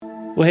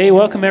Well, hey,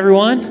 welcome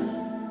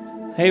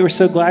everyone. Hey, we're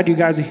so glad you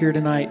guys are here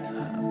tonight.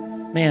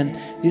 Man,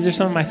 these are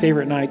some of my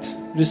favorite nights.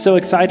 I'm just so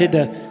excited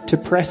to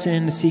press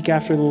in, to seek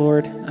after the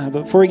Lord.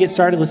 But before we get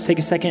started, let's take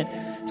a second,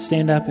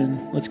 stand up,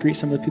 and let's greet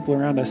some of the people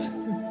around us.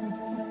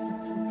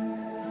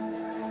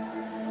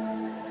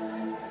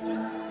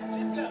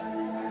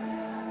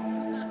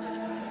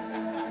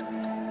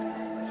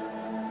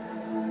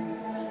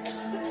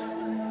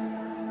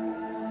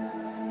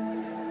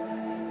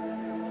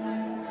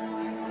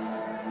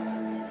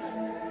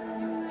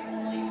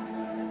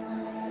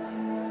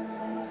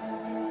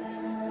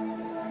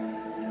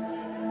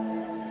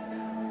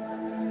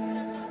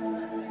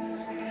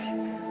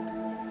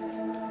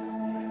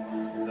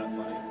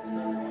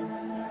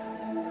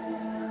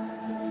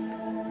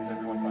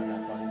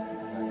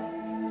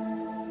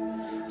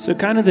 So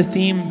kind of the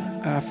theme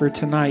for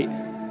tonight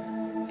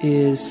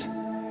is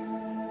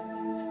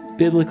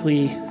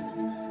biblically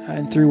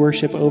and through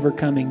worship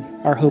overcoming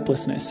our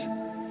hopelessness.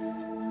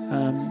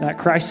 That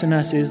Christ in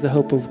us is the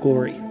hope of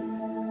glory.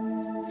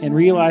 And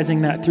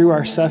realizing that through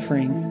our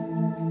suffering,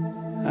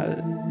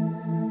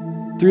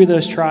 through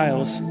those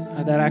trials,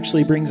 that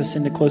actually brings us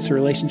into closer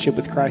relationship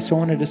with Christ. So I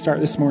wanted to start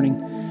this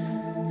morning,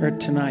 or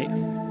tonight,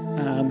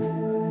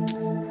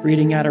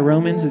 reading out of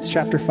Romans. It's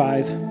chapter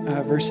 5,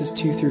 verses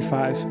 2 through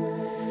 5.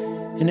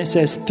 And it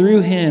says,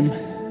 "Through him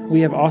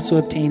we have also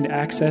obtained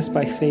access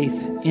by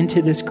faith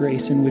into this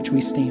grace in which we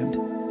stand.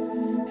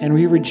 And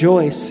we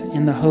rejoice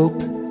in the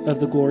hope of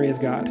the glory of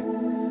God.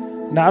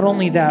 Not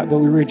only that, but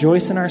we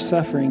rejoice in our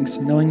sufferings,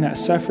 knowing that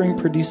suffering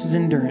produces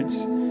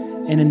endurance,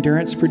 and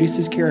endurance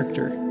produces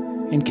character,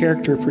 and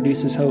character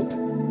produces hope.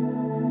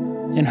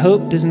 And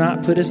hope does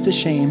not put us to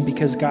shame,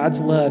 because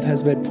God's love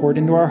has been poured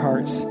into our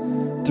hearts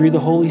through the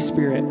Holy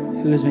Spirit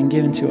who has been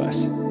given to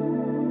us."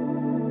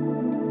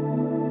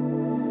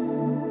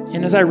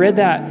 And as I read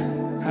that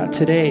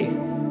today,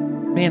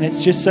 man,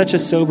 it's just such a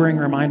sobering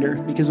reminder,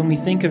 because when we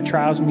think of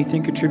trials, when we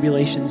think of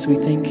tribulations, we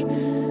think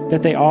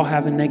that they all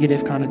have a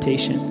negative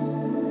connotation.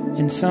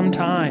 And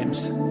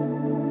sometimes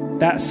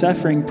that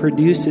suffering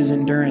produces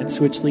endurance,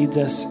 which leads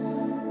us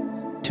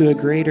to a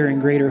greater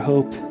and greater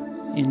hope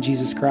in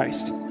Jesus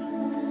Christ.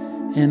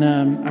 And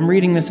I'm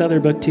reading this other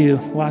book too.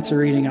 Lots of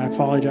reading. I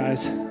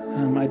apologize.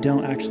 I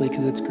don't actually,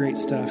 because it's great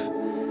stuff.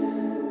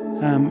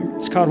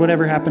 It's called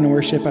Whatever Happened to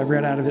Worship. I've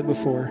read out of it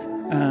before.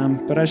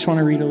 But I just want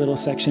to read a little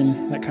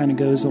section that kind of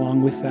goes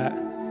along with that.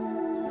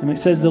 It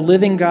says, "The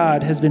living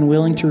God has been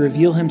willing to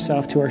reveal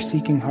himself to our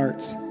seeking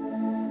hearts.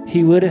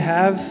 He would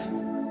have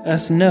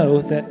us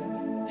know that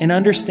and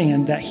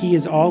understand that he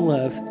is all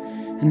love,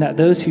 and that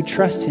those who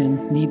trust him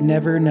need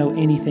never know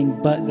anything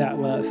but that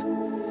love.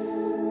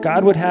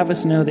 God would have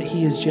us know that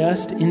he is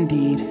just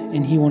indeed,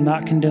 and he will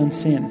not condone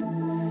sin.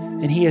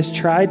 And he has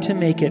tried to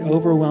make it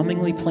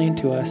overwhelmingly plain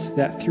to us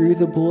that through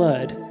the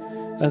blood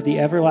of the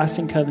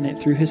everlasting covenant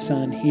through his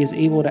Son, he is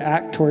able to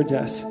act towards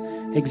us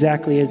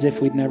exactly as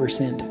if we'd never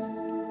sinned."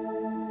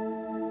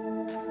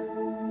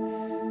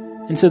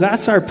 And so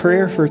that's our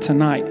prayer for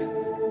tonight,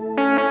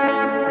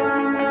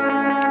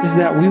 is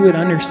that we would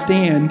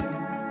understand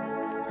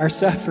our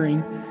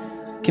suffering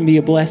can be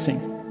a blessing.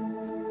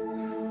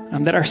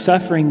 That our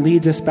suffering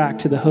leads us back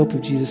to the hope of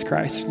Jesus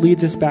Christ,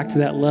 leads us back to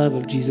that love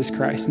of Jesus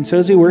Christ. And so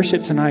as we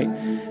worship tonight,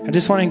 I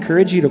just want to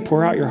encourage you to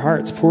pour out your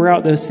hearts, pour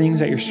out those things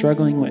that you're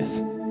struggling with.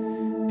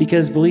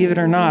 Because believe it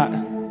or not,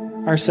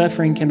 our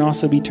suffering can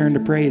also be turned to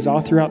praise. All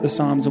throughout the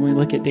Psalms, when we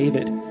look at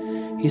David,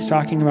 he's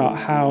talking about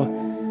how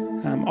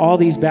all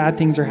these bad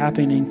things are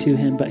happening to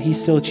him, but he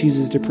still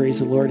chooses to praise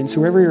the Lord. And so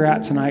wherever you're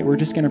at tonight, we're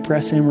just going to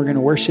press in, we're going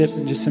to worship,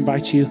 and just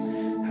invite you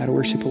to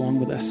worship along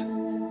with us.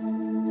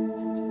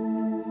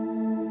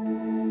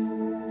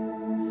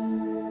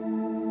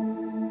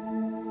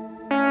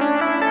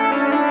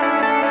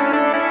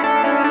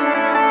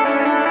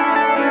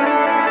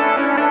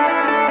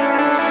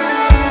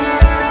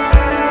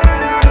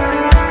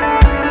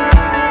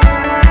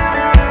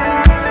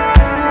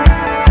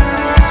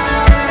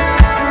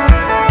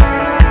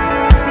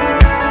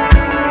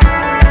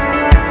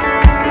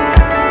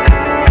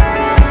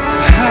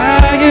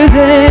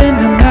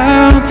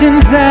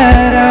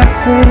 That I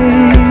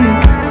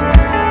face,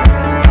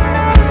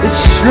 it's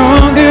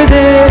stronger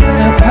than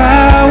the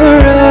power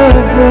of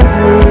the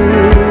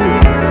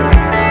grave.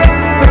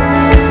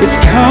 It's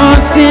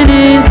constant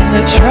in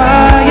the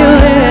trial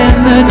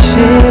and the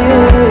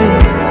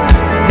change.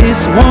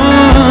 This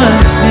one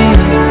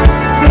thing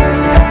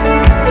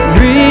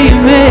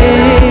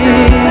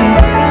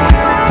remains.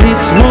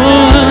 This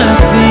one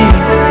thing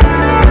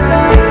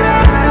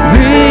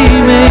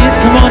remains.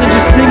 Come on and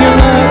just sing your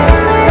love.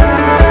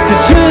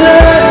 'Cause your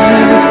love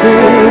never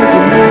fails,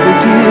 it never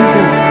gives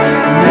up,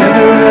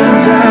 never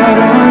runs out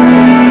on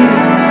me.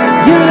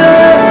 Your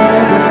love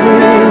never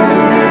fails,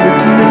 it never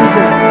gives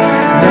up,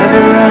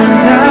 never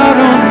runs out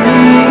on me.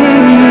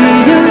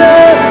 Your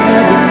love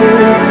never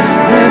fails,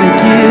 never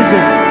gives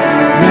up,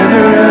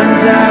 never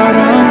runs out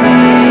on me.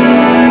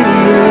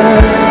 Your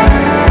love.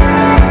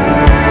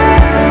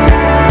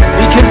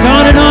 Because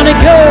on and on it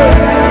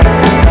goes.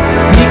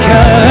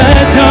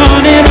 Because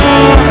on and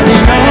on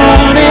and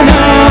on and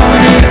on.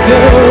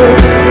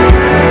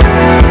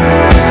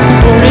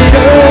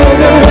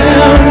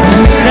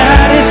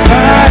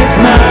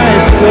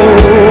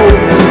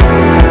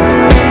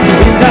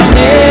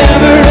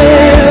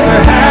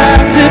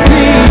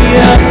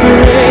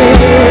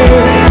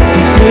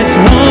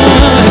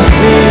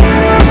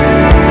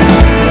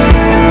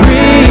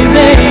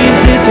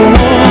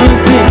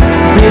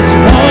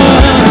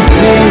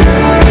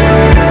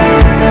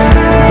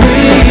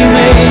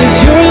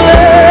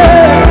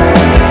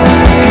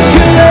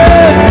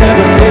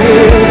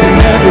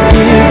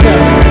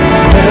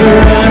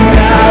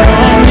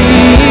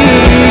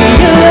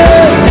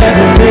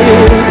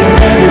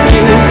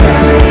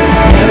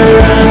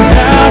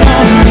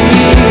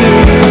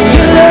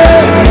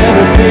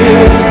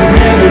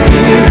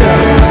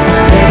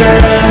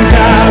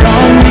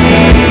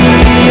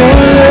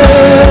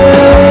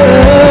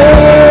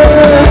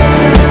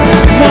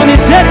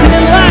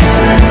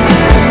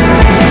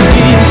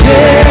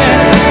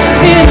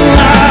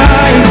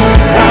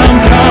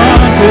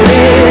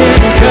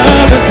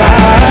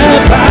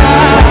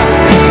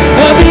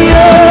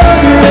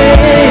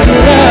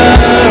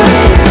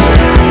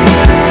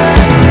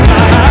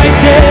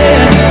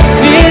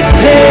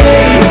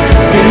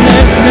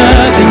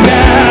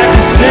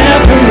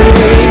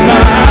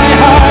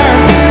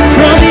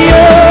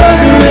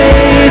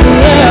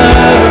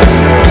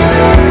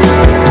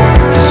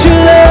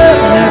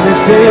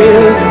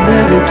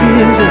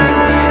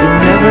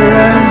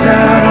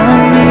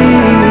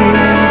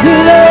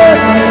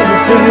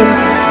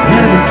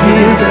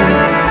 fails and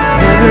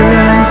never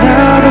runs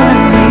out on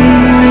me.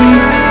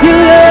 Your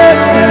love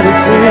never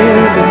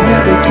fails and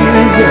never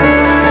gives up,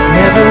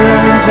 never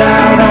runs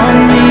out on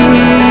me.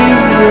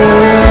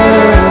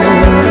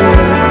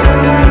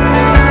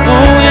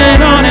 Oh,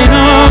 and on it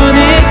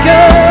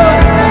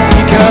goes,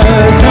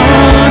 because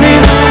on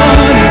and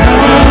on and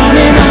on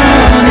and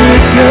on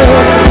it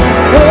goes.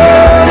 Oh,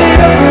 it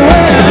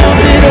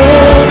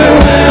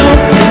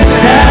overwhelms and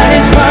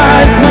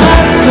satisfies my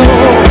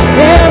soul.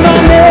 And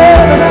I'll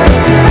never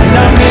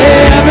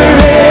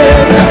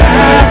ever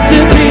have to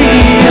be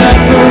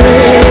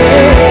afraid,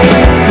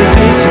 'cause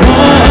it's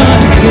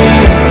one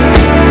thing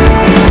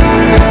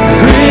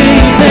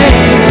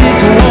remains,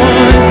 it's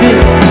one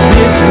thing,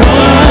 it's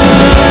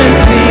one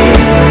thing,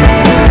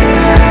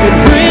 it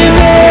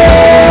remains,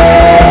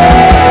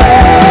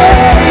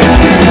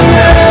 'cause your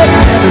love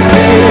never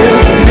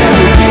fails, it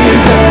never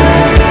gives up,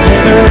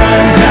 never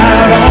runs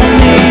out on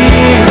me.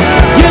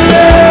 Your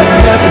love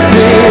never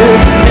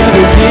fails, it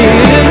never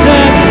gives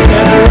up,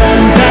 never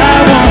runs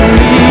out on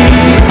me.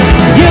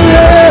 Your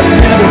love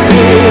never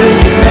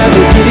fails, it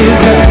never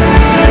gives up,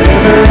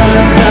 never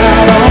runs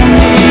out on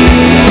me.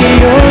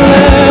 Your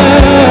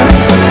love,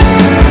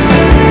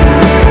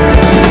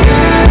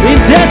 in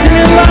death and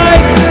in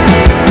life,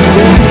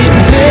 in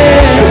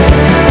death,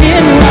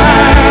 in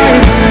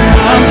life,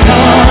 I'm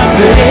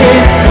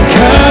confident, I'm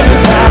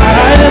covered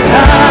by the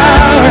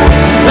power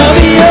of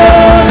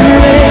your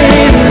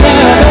great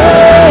love.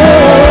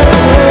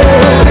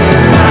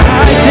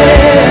 My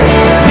death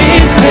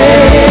is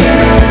paid,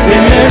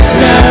 and there's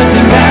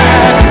nothing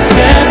that can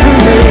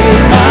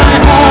separate my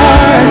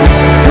heart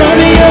from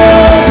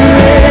your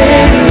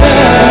great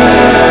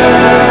love.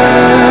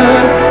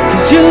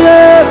 'Cause your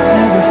love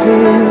never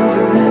fails,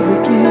 it never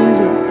gives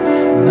up,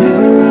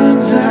 never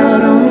runs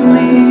out on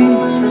me.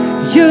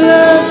 Your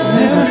love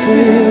never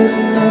fails,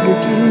 it never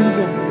gives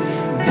up,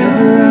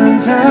 never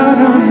runs out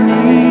on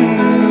me.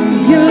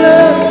 Your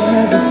love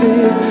never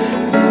fails,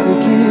 never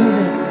gives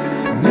up,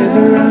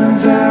 never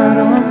runs out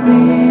on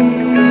me.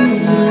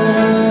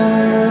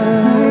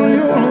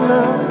 Your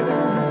love.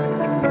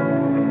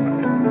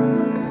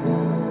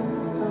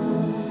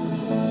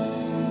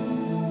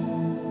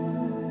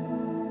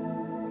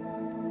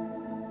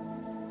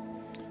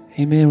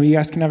 Amen. Well, you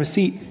guys can have a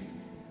seat.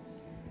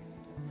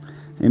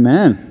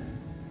 Amen.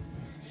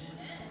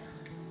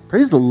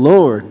 Praise the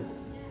Lord.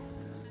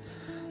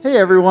 Hey,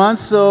 everyone.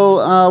 So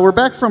we're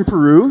back from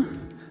Peru.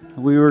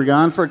 We were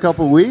gone for a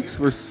couple weeks.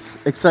 We're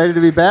excited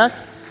to be back.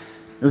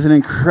 It was an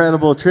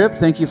incredible trip.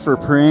 Thank you for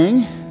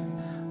praying.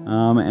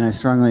 And I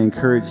strongly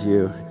encourage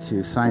you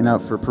to sign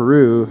up for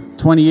Peru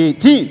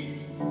 2018.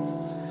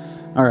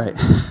 All right.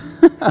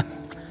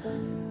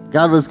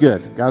 God was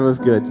good. God was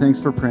good. Thanks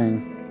for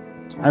praying.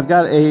 I've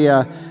got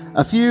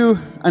a few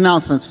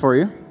announcements for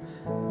you,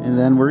 and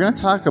then we're going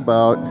to talk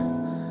about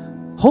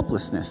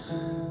hopelessness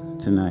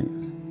tonight,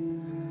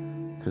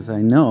 because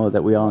I know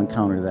that we all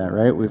encounter that,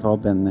 right? We've all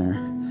been there.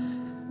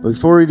 But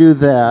before we do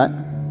that,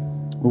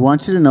 we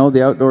want you to know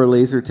the outdoor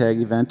laser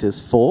tag event is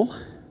full,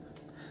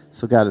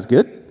 so God is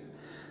good.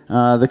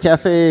 The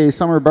Cafe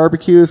Summer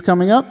Barbecue is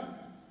coming up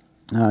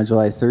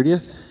July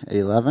 30th at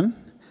 11.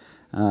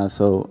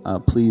 So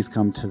please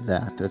come to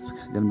that. That's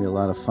going to be a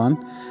lot of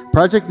fun.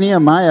 Project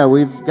Nehemiah,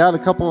 we've got a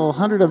couple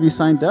hundred of you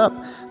signed up.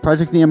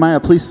 Project Nehemiah,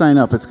 please sign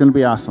up. It's going to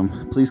be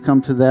awesome. Please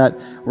come to that.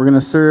 We're going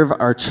to serve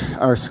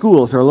our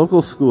schools, our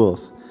local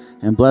schools,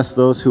 and bless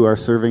those who are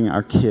serving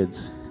our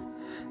kids.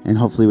 And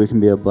hopefully we can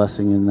be a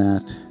blessing in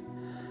that.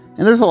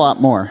 And there's a lot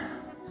more.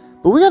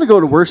 But we got to go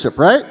to worship,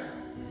 right?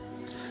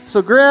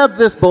 So grab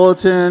this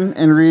bulletin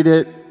and read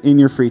it in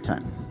your free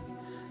time.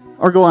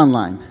 Or go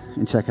online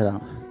and check it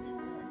out.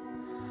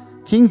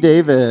 King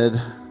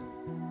David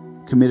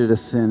committed a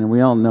sin, and we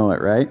all know it,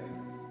 right?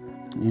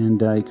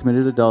 And he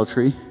committed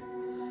adultery,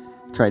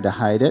 tried to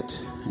hide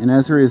it, and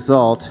as a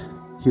result,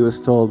 he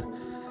was told,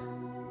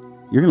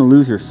 you're going to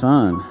lose your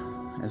son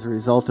as a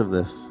result of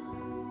this.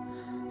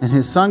 And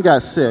his son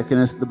got sick,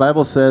 and as the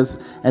Bible says,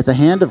 at the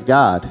hand of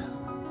God,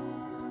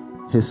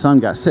 his son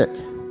got sick.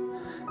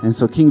 And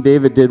so King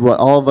David did what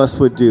all of us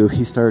would do.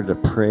 He started to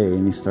pray,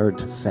 and he started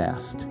to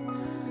fast.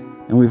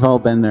 And we've all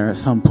been there at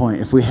some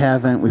point. If we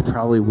haven't, we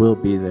probably will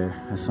be there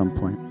at some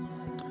point.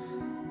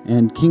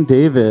 And King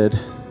David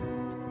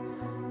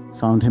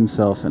found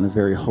himself in a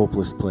very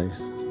hopeless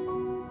place.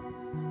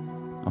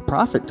 A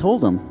prophet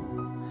told him,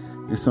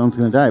 your son's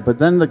going to die. But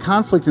then the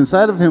conflict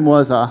inside of him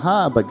was,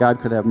 but God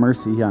could have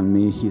mercy on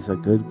me. He's a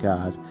good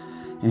God.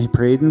 And he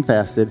prayed and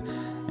fasted,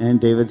 and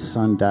David's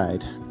son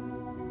died.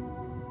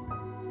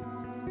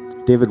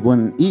 David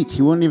wouldn't eat.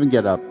 He wouldn't even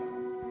get up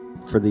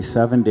for these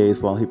 7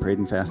 days while he prayed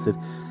and fasted.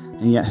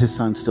 And yet his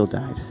son still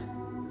died.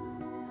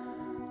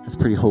 That's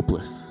pretty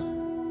hopeless.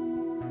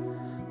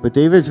 But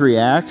David's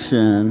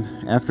reaction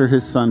after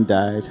his son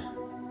died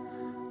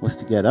was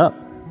to get up,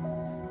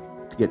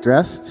 to get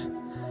dressed,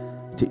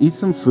 to eat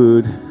some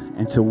food,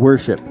 and to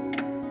worship.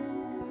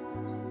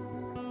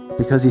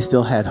 Because he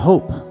still had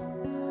hope.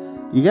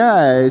 You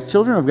guys,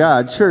 children of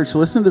God, church,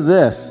 listen to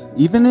this.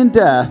 Even in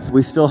death,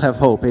 we still have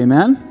hope.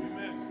 Amen?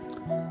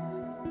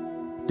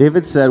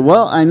 David said,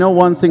 well, I know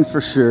one thing's for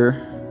sure.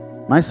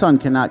 My son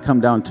cannot come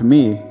down to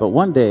me, but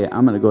one day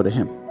I'm going to go to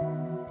him.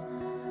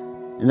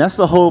 And that's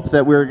the hope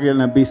that we're going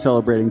to be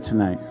celebrating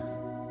tonight.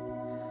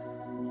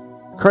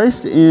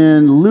 Christ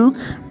in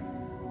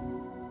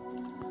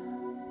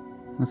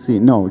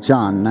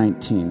John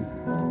 19.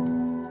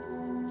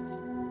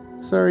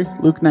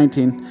 Luke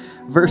 19,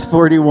 verse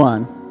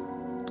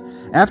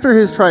 41. After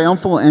his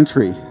triumphal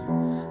entry,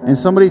 and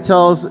somebody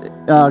tells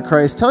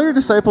Christ, tell your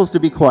disciples to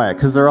be quiet,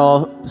 because they're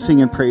all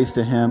singing praise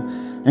to him.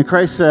 And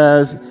Christ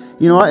says,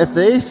 you know what, if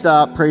they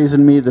stop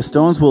praising me, the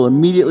stones will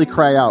immediately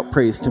cry out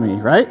praise to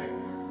me, right?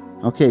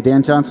 Okay,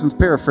 Dan Johnson's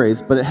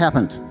paraphrase, but it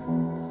happened.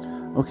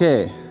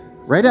 Okay,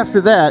 right after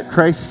that,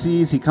 Christ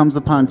he comes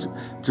upon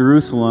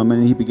Jerusalem,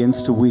 and he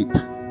begins to weep.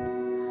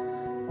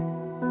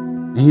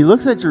 And he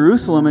looks at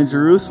Jerusalem, and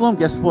Jerusalem,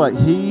 guess what?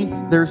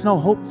 There's no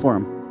hope for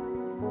him.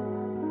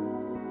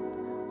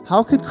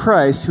 How could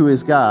Christ, who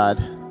is God,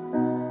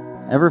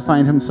 ever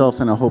find himself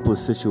in a hopeless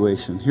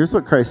situation? Here's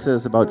what Christ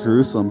says about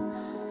Jerusalem.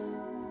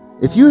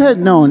 If you had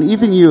known,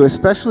 even you,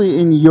 especially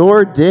in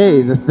your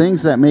day, the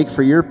things that make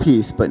for your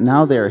peace, but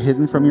now they are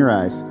hidden from your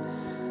eyes.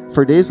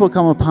 For days will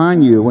come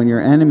upon you when your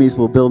enemies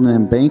will build an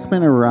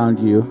embankment around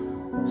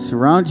you,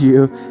 surround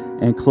you,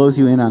 and close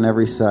you in on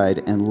every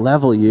side, and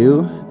level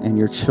you and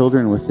your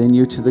children within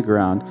you to the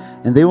ground.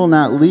 And they will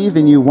not leave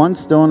in you one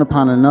stone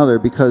upon another,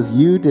 because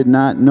you did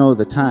not know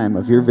the time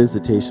of your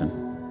visitation.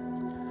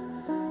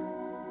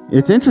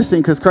 It's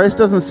interesting because Christ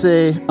doesn't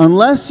say,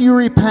 unless you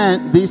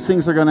repent, these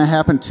things are going to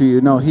happen to you.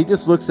 No, he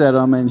just looks at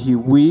them and he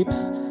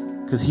weeps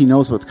because he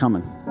knows what's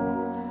coming.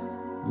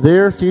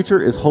 Their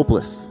future is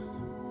hopeless.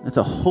 It's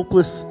a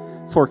hopeless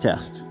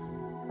forecast.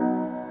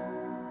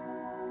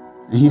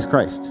 And he's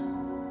Christ.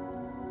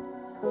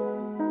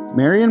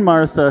 Mary and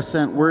Martha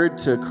sent word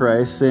to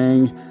Christ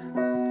saying,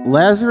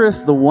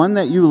 Lazarus, the one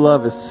that you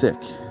love, is sick.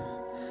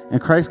 And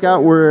Christ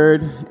got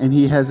word and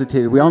he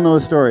hesitated. We all know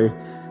the story,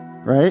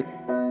 right?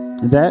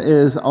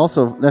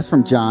 That's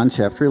from John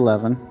chapter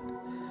 11.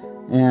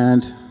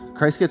 And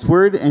Christ gets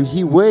word and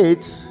he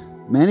waits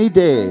many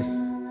days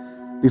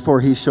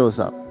before he shows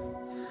up.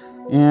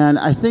 And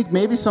I think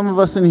maybe some of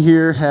us in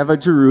here have a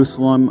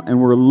Jerusalem and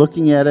we're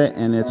looking at it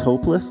and it's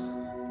hopeless.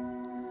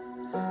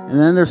 And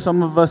then there's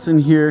some of us in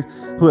here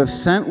who have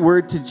sent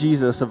word to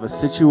Jesus of a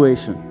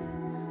situation.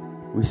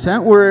 We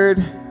sent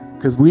word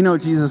because we know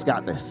Jesus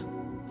got this.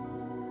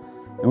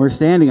 And we're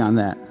standing on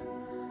that.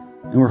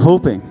 And we're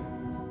hoping,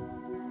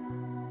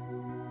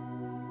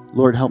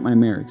 Lord, help my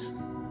marriage.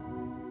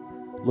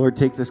 Lord,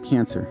 take this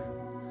cancer.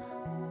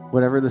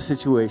 Whatever the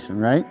situation,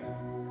 right?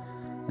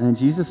 And then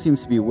Jesus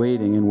seems to be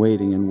waiting and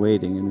waiting and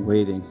waiting and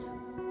waiting.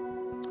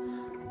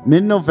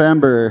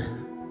 Mid-November,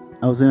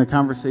 I was in a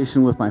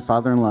conversation with my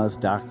father-in-law's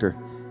doctor.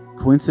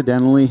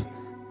 Coincidentally,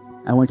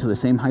 I went to the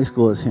same high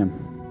school as him.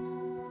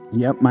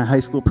 Yep, my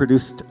high school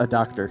produced a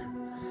doctor.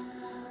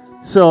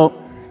 So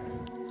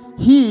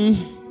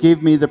he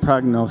gave me the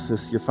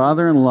prognosis. Your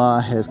father-in-law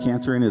has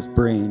cancer in his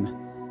brain,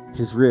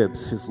 his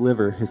ribs, his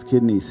liver, his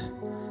kidneys.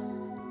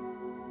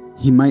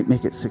 He might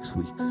make it 6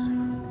 weeks.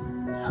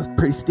 I was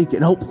pretty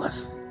stinking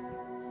hopeless.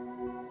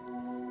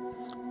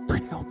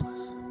 Pretty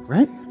hopeless,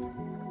 right?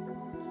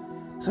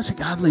 Such a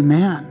godly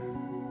man.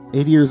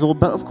 80 years old,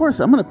 but of course,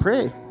 I'm going to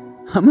pray.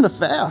 I'm going to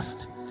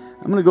fast.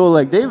 I'm going to go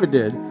like David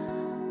did.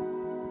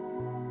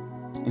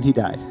 And he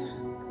died.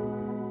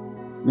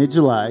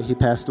 Mid-July, he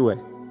passed away.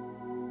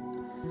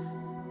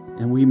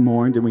 And we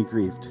mourned and we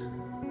grieved.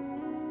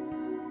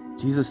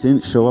 Jesus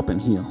didn't show up and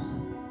heal.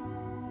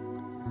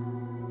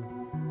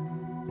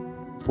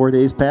 4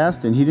 days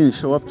passed, and he didn't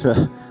show up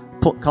to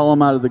call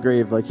him out of the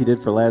grave like he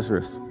did for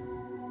Lazarus.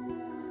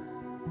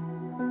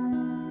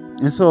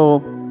 And so,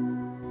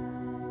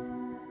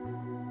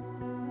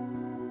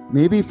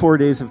 maybe 4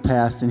 days have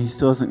passed and he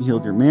still hasn't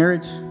healed your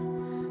marriage.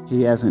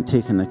 He hasn't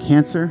taken the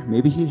cancer.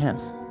 Maybe he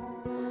has.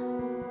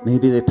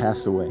 Maybe they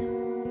passed away.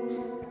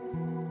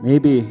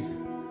 Maybe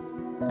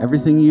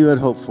everything you had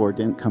hoped for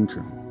didn't come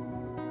true.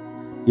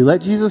 You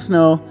let Jesus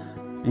know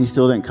and he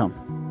still didn't come.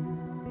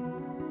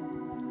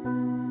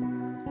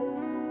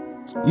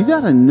 You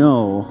got to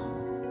know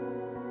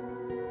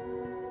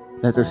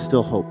that there's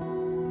still hope.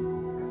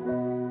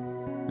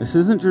 This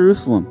isn't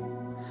Jerusalem.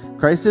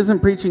 Christ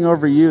isn't preaching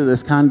over you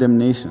this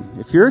condemnation.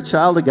 If you're a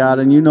child of God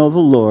and you know the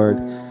Lord,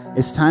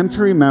 it's time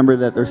to remember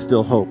that there's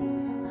still hope.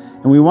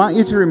 And we want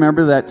you to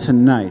remember that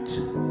tonight.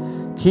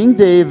 King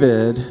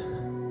David,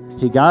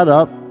 he got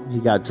up, he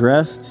got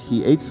dressed,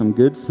 he ate some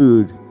good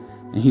food,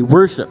 and he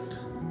worshiped.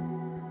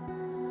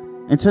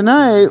 And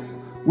tonight,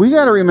 we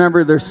got to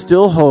remember there's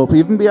still hope,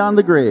 even beyond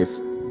the grave.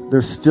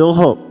 There's still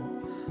hope.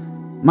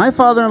 My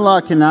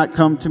father-in-law cannot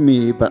come to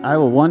me, but I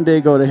will one day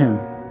go to him.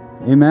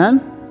 Amen?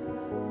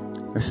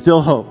 There's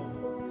still hope.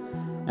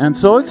 And I'm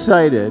so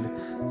excited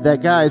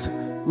that, guys,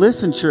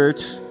 listen,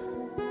 church,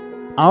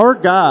 our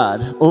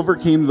God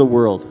overcame the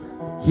world.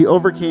 He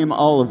overcame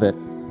all of it.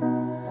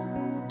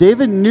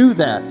 David knew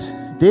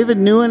that. David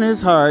knew in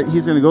his heart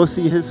he's going to go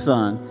see his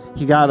son.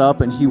 He got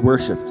up and he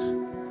worshiped.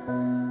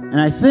 And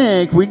I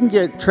think we can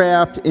get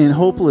trapped in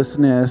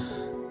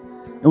hopelessness,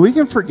 and we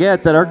can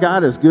forget that our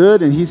God is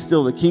good, and He's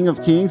still the King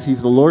of Kings.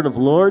 He's the Lord of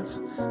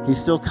Lords. He's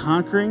still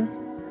conquering.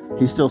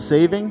 He's still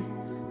saving.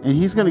 And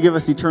He's going to give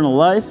us eternal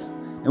life,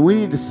 and we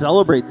need to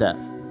celebrate that.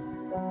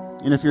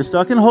 And if you're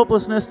stuck in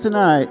hopelessness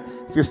tonight,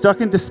 if you're stuck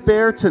in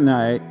despair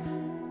tonight,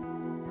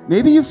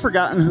 maybe you've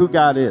forgotten who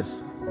God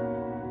is.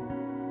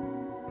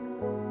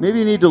 Maybe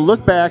you need to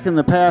look back in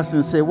the past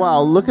and say,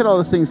 wow, look at all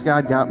the things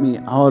God got me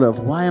out of.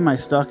 Why am I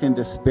stuck in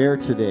despair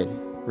today?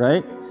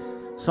 Right?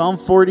 Psalm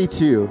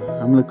 42.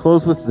 I'm going to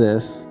close with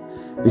this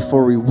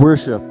before we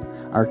worship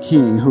our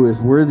King who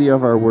is worthy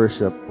of our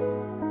worship.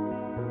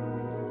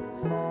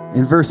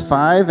 In verse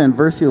 5 and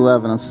verse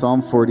 11 of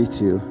Psalm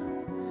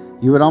 42,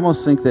 you would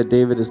almost think that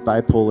David is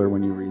bipolar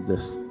when you read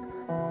this.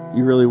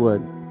 You really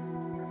would.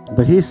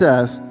 But he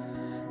says,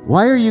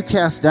 why are you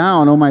cast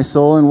down, O my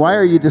soul, and why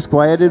are you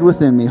disquieted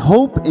within me?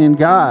 Hope in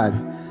God,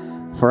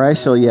 for I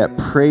shall yet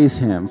praise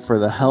Him for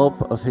the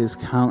help of His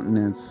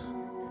countenance.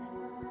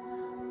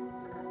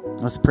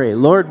 Let's pray.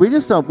 Lord, we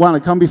just want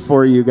to come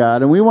before you,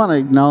 God, and we want to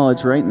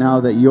acknowledge right now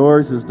that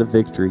yours is the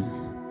victory,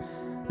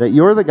 that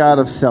you're the God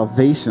of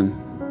salvation.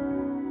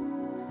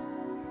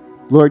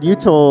 Lord, you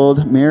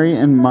told Mary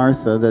and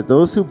Martha that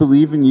those who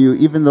believe in you,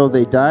 even though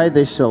they die,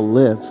 they shall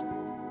live.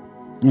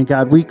 And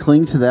God, we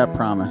cling to that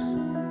promise.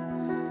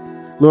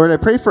 Lord, I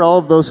pray for all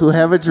of those who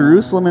have a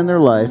Jerusalem in their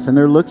life and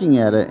they're looking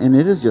at it and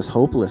it is just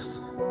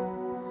hopeless.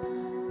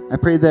 I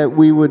pray that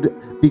we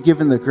would be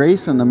given the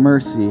grace and the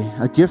mercy,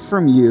 a gift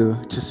from you,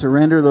 to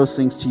surrender those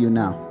things to you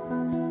now.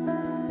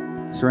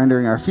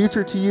 Surrendering our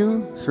future to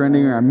you,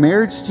 surrendering our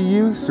marriage to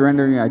you,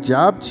 surrendering our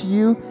job to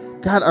you.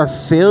 God, our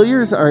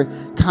failures, our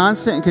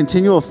constant and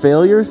continual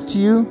failures to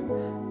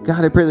you.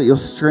 God, I pray that you'll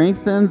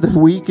strengthen the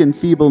weak and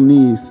feeble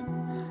knees.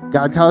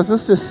 God, cause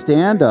us to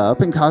stand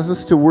up and cause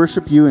us to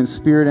worship you in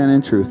spirit and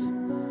in truth,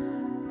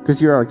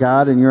 because you're our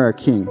God and you're our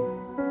King.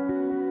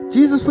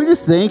 Jesus, we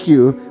just thank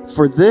you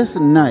for this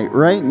night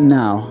right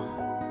now.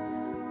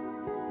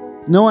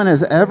 No one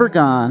has ever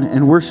gone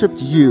and worshiped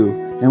you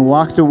and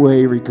walked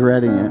away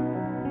regretting it.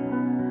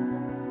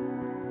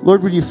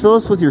 Lord, would you fill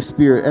us with your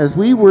spirit? As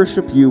we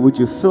worship you, would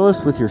you fill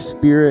us with your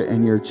spirit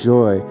and your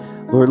joy?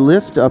 Lord,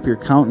 lift up your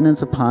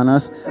countenance upon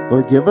us.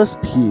 Lord, give us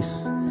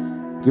peace.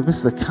 Give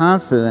us the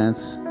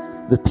confidence,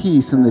 the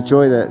peace, and the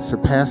joy that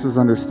surpasses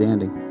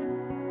understanding.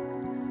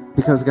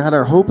 Because, God,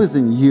 our hope is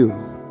in you.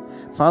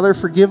 Father,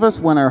 forgive us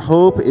when our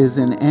hope is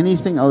in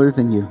anything other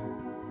than you.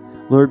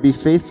 Lord, be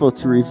faithful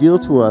to reveal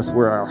to us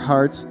where our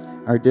hearts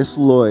are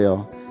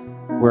disloyal,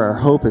 where our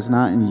hope is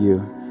not in you.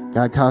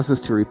 God, cause us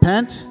to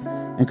repent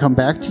and come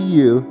back to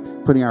you,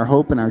 putting our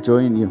hope and our joy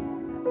in you.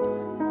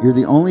 You're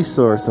the only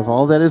source of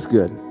all that is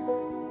good,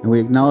 and we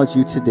acknowledge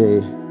you today.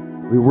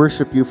 We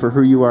worship you for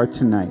who you are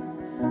tonight.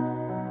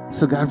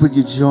 So God, would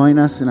you join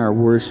us in our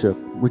worship?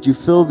 Would you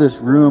fill this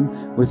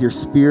room with your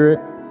spirit,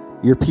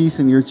 your peace,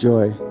 and your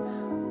joy?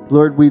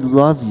 Lord, we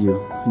love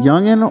you.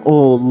 Young and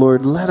old,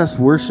 Lord, let us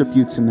worship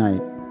you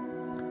tonight.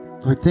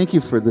 Lord, thank you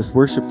for this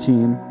worship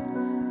team.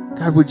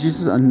 God, would you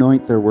just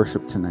anoint their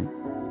worship tonight?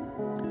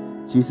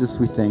 Jesus,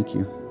 we thank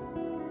you.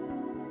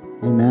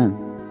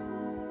 Amen.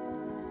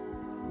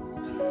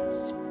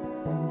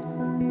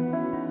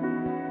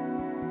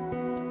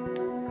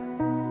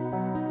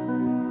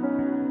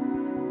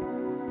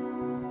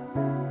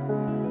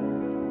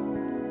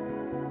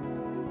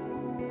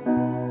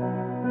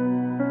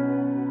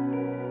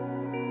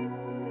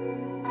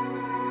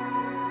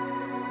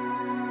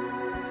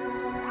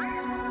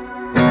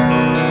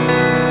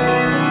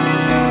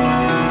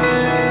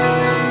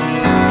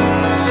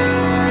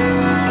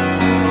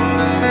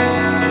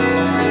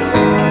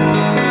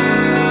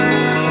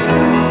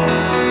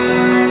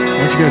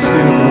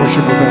 Stand up and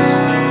worship with us.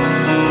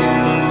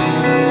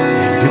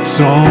 And it's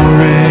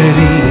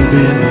already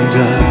been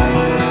done.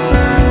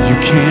 You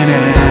can't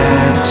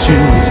add to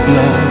his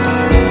blood.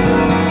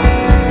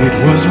 It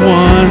was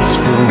once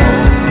for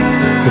all.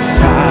 The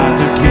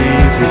Father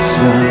gave his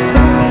Son.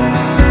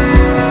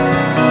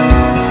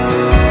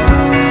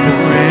 And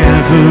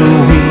forever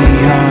we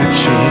are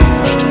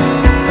changed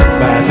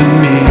by the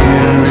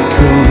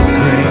miracle of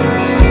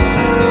grace.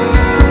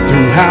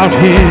 Throughout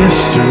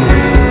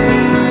history,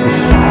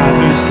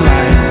 Father's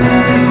light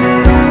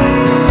remains.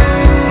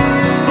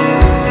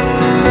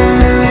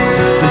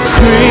 The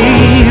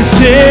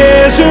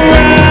praises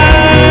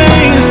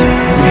rise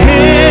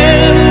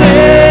endlessly.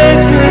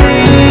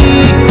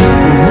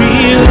 We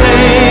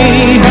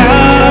lay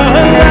our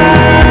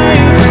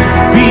lives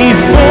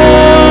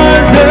before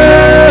the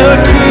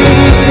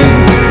King,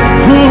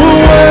 who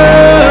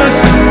was,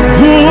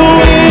 who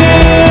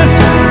is.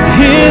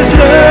 His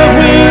love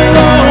will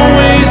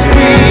always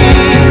be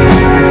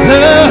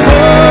the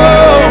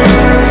hope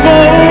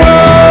for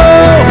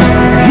all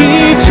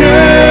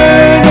eternity.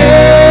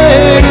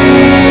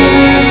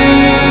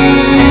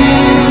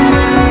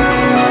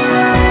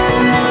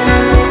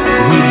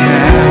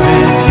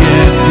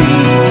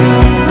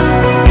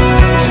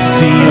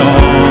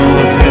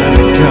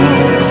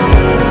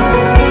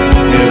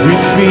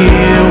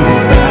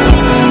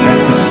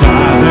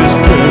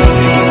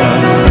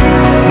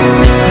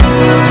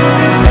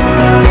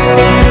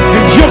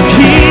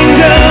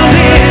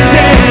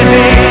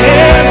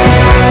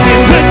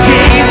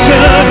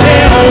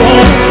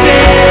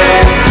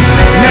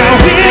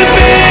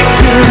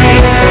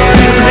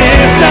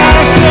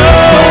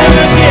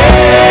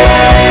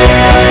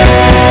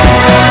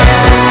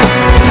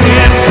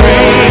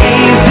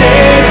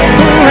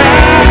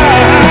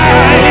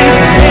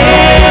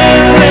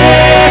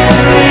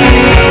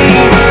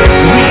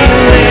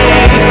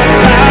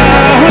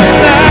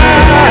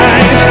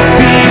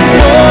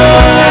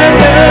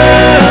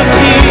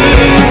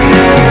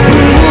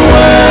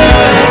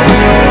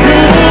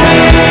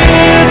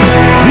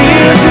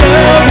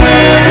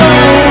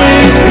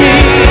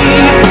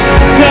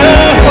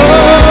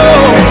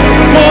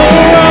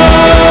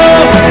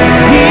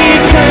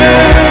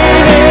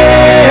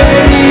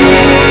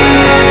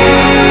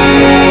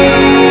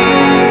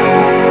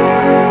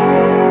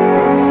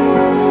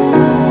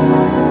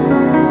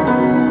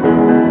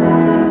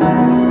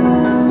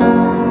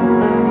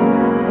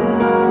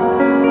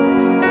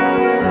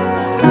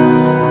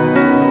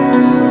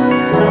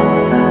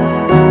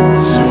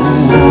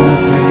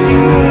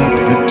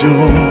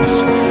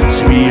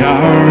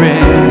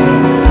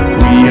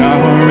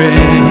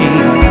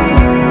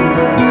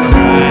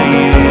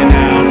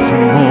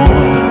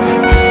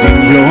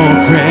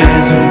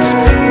 presence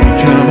we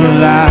come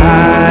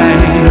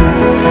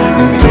alive,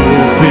 and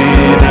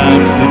open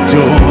up the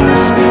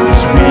doors,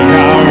 'cause we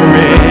are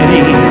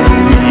ready,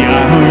 we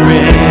are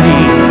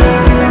ready.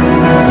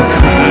 We're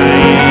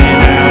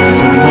crying out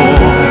for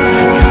more,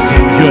 'cause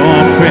in your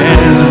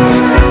presence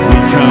we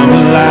come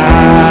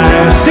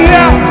alive. Sing it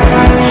out!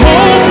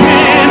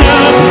 Open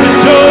up the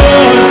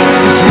doors,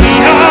 'cause we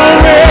are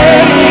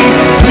ready,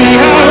 we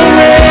are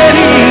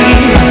ready.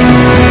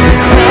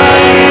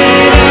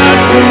 Crying out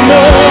for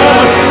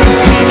more,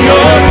 'cause in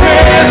your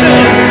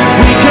presence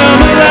we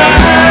come alive.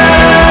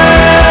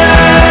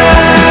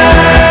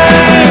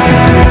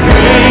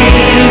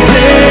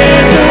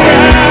 Praises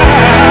arise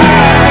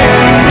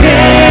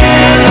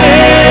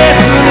endlessly.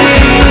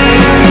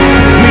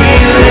 We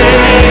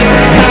lay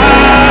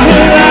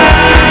our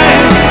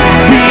lives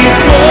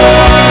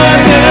before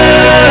the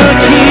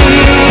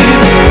King,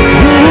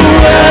 who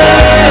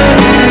was,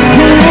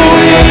 who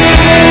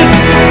is,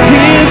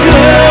 His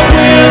love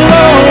will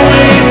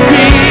always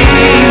be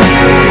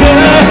the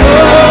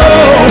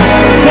hope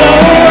for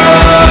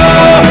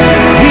all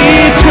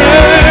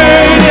eternity.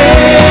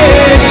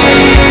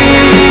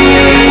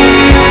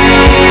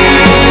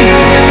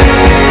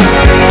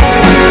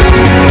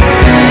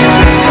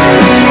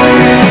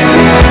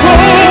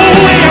 Oh,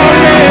 we are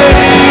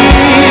ready.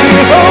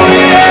 Oh,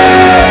 yeah.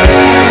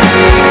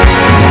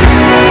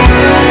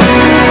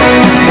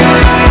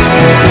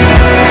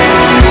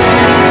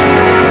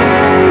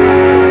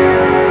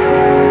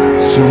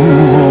 So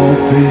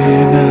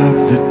open up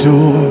the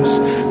doors,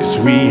 'cause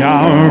we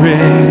are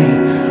ready,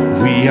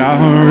 we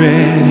are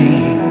ready.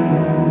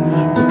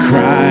 We're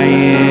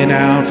crying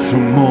out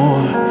for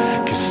more,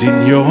 'cause in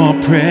your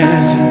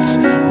presence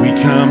we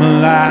come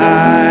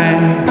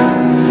alive.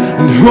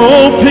 And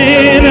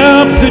open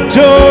up the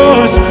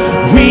doors,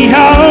 we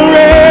are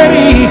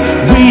ready,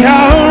 we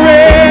are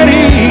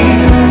ready.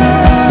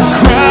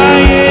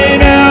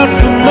 Crying out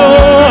for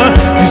more,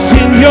 'cause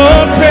in your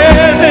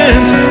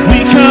presence we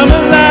come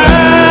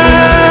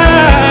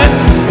alive.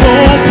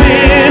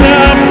 Open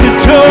up the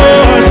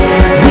doors,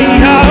 we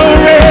are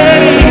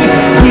ready,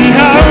 we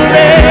are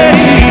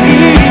ready.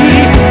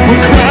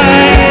 We're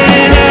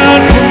crying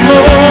out for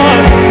more,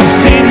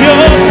 'cause in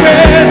your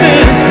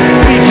presence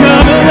we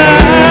come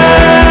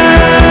alive.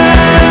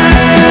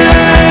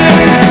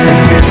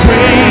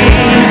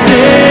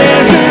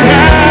 Praises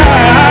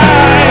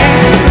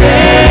arise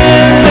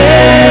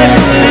endlessly.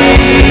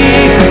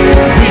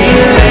 We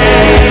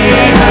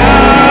lay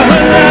our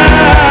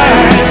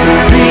lives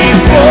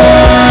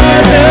before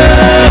the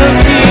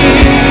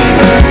King,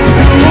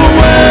 who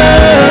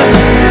was,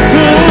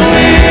 who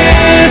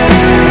is,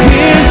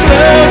 His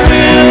love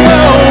will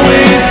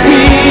always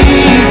be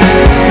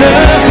the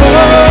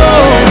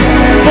hope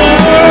for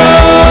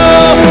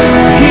all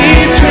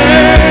eternity.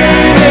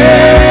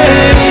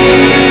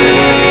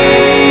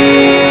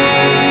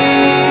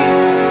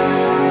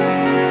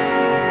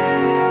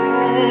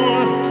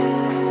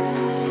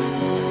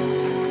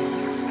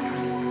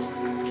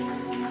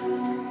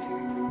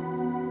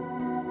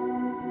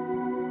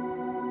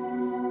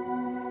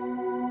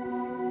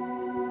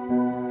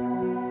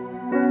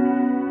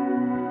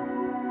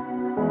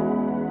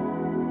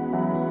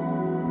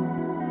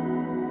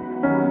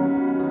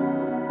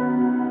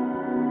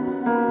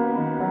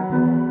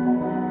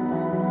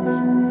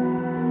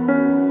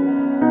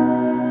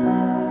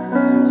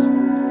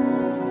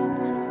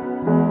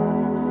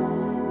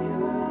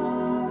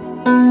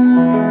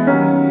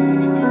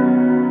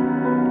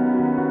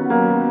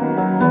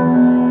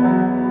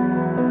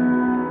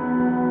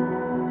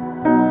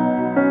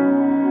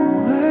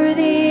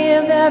 Worthy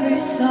of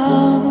every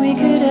song we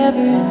could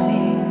ever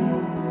sing,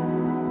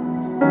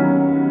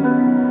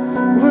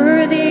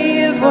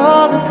 worthy of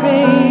all the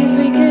praise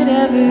we could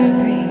ever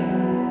bring.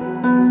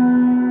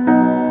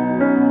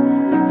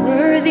 You're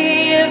worthy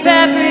of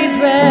every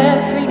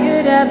breath we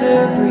could ever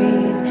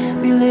breathe.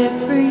 We live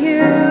for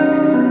you,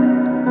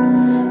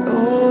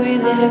 oh, we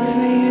live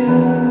for you.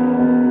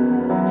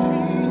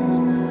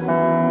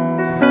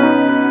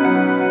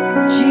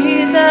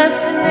 Jesus,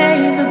 the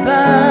name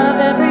above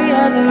every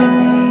other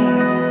name.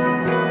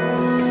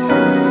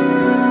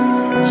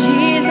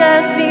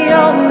 Jesus, the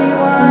only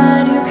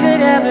one who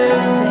could ever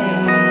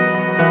save.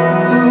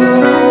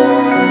 Oh,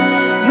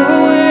 you're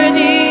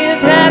worthy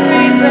of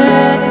every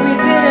breath we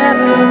could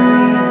ever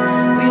breathe.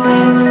 We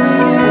live for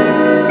you.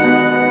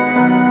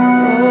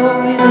 Oh,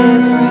 we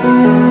live for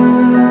you.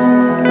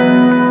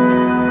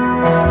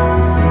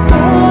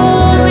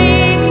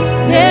 Holy,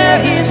 there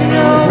is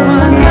no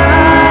one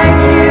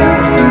like you.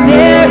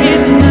 There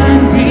is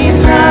none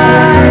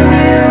beside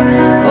you.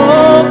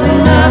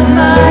 Open up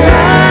my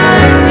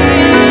eyes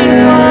in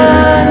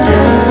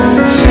wonder.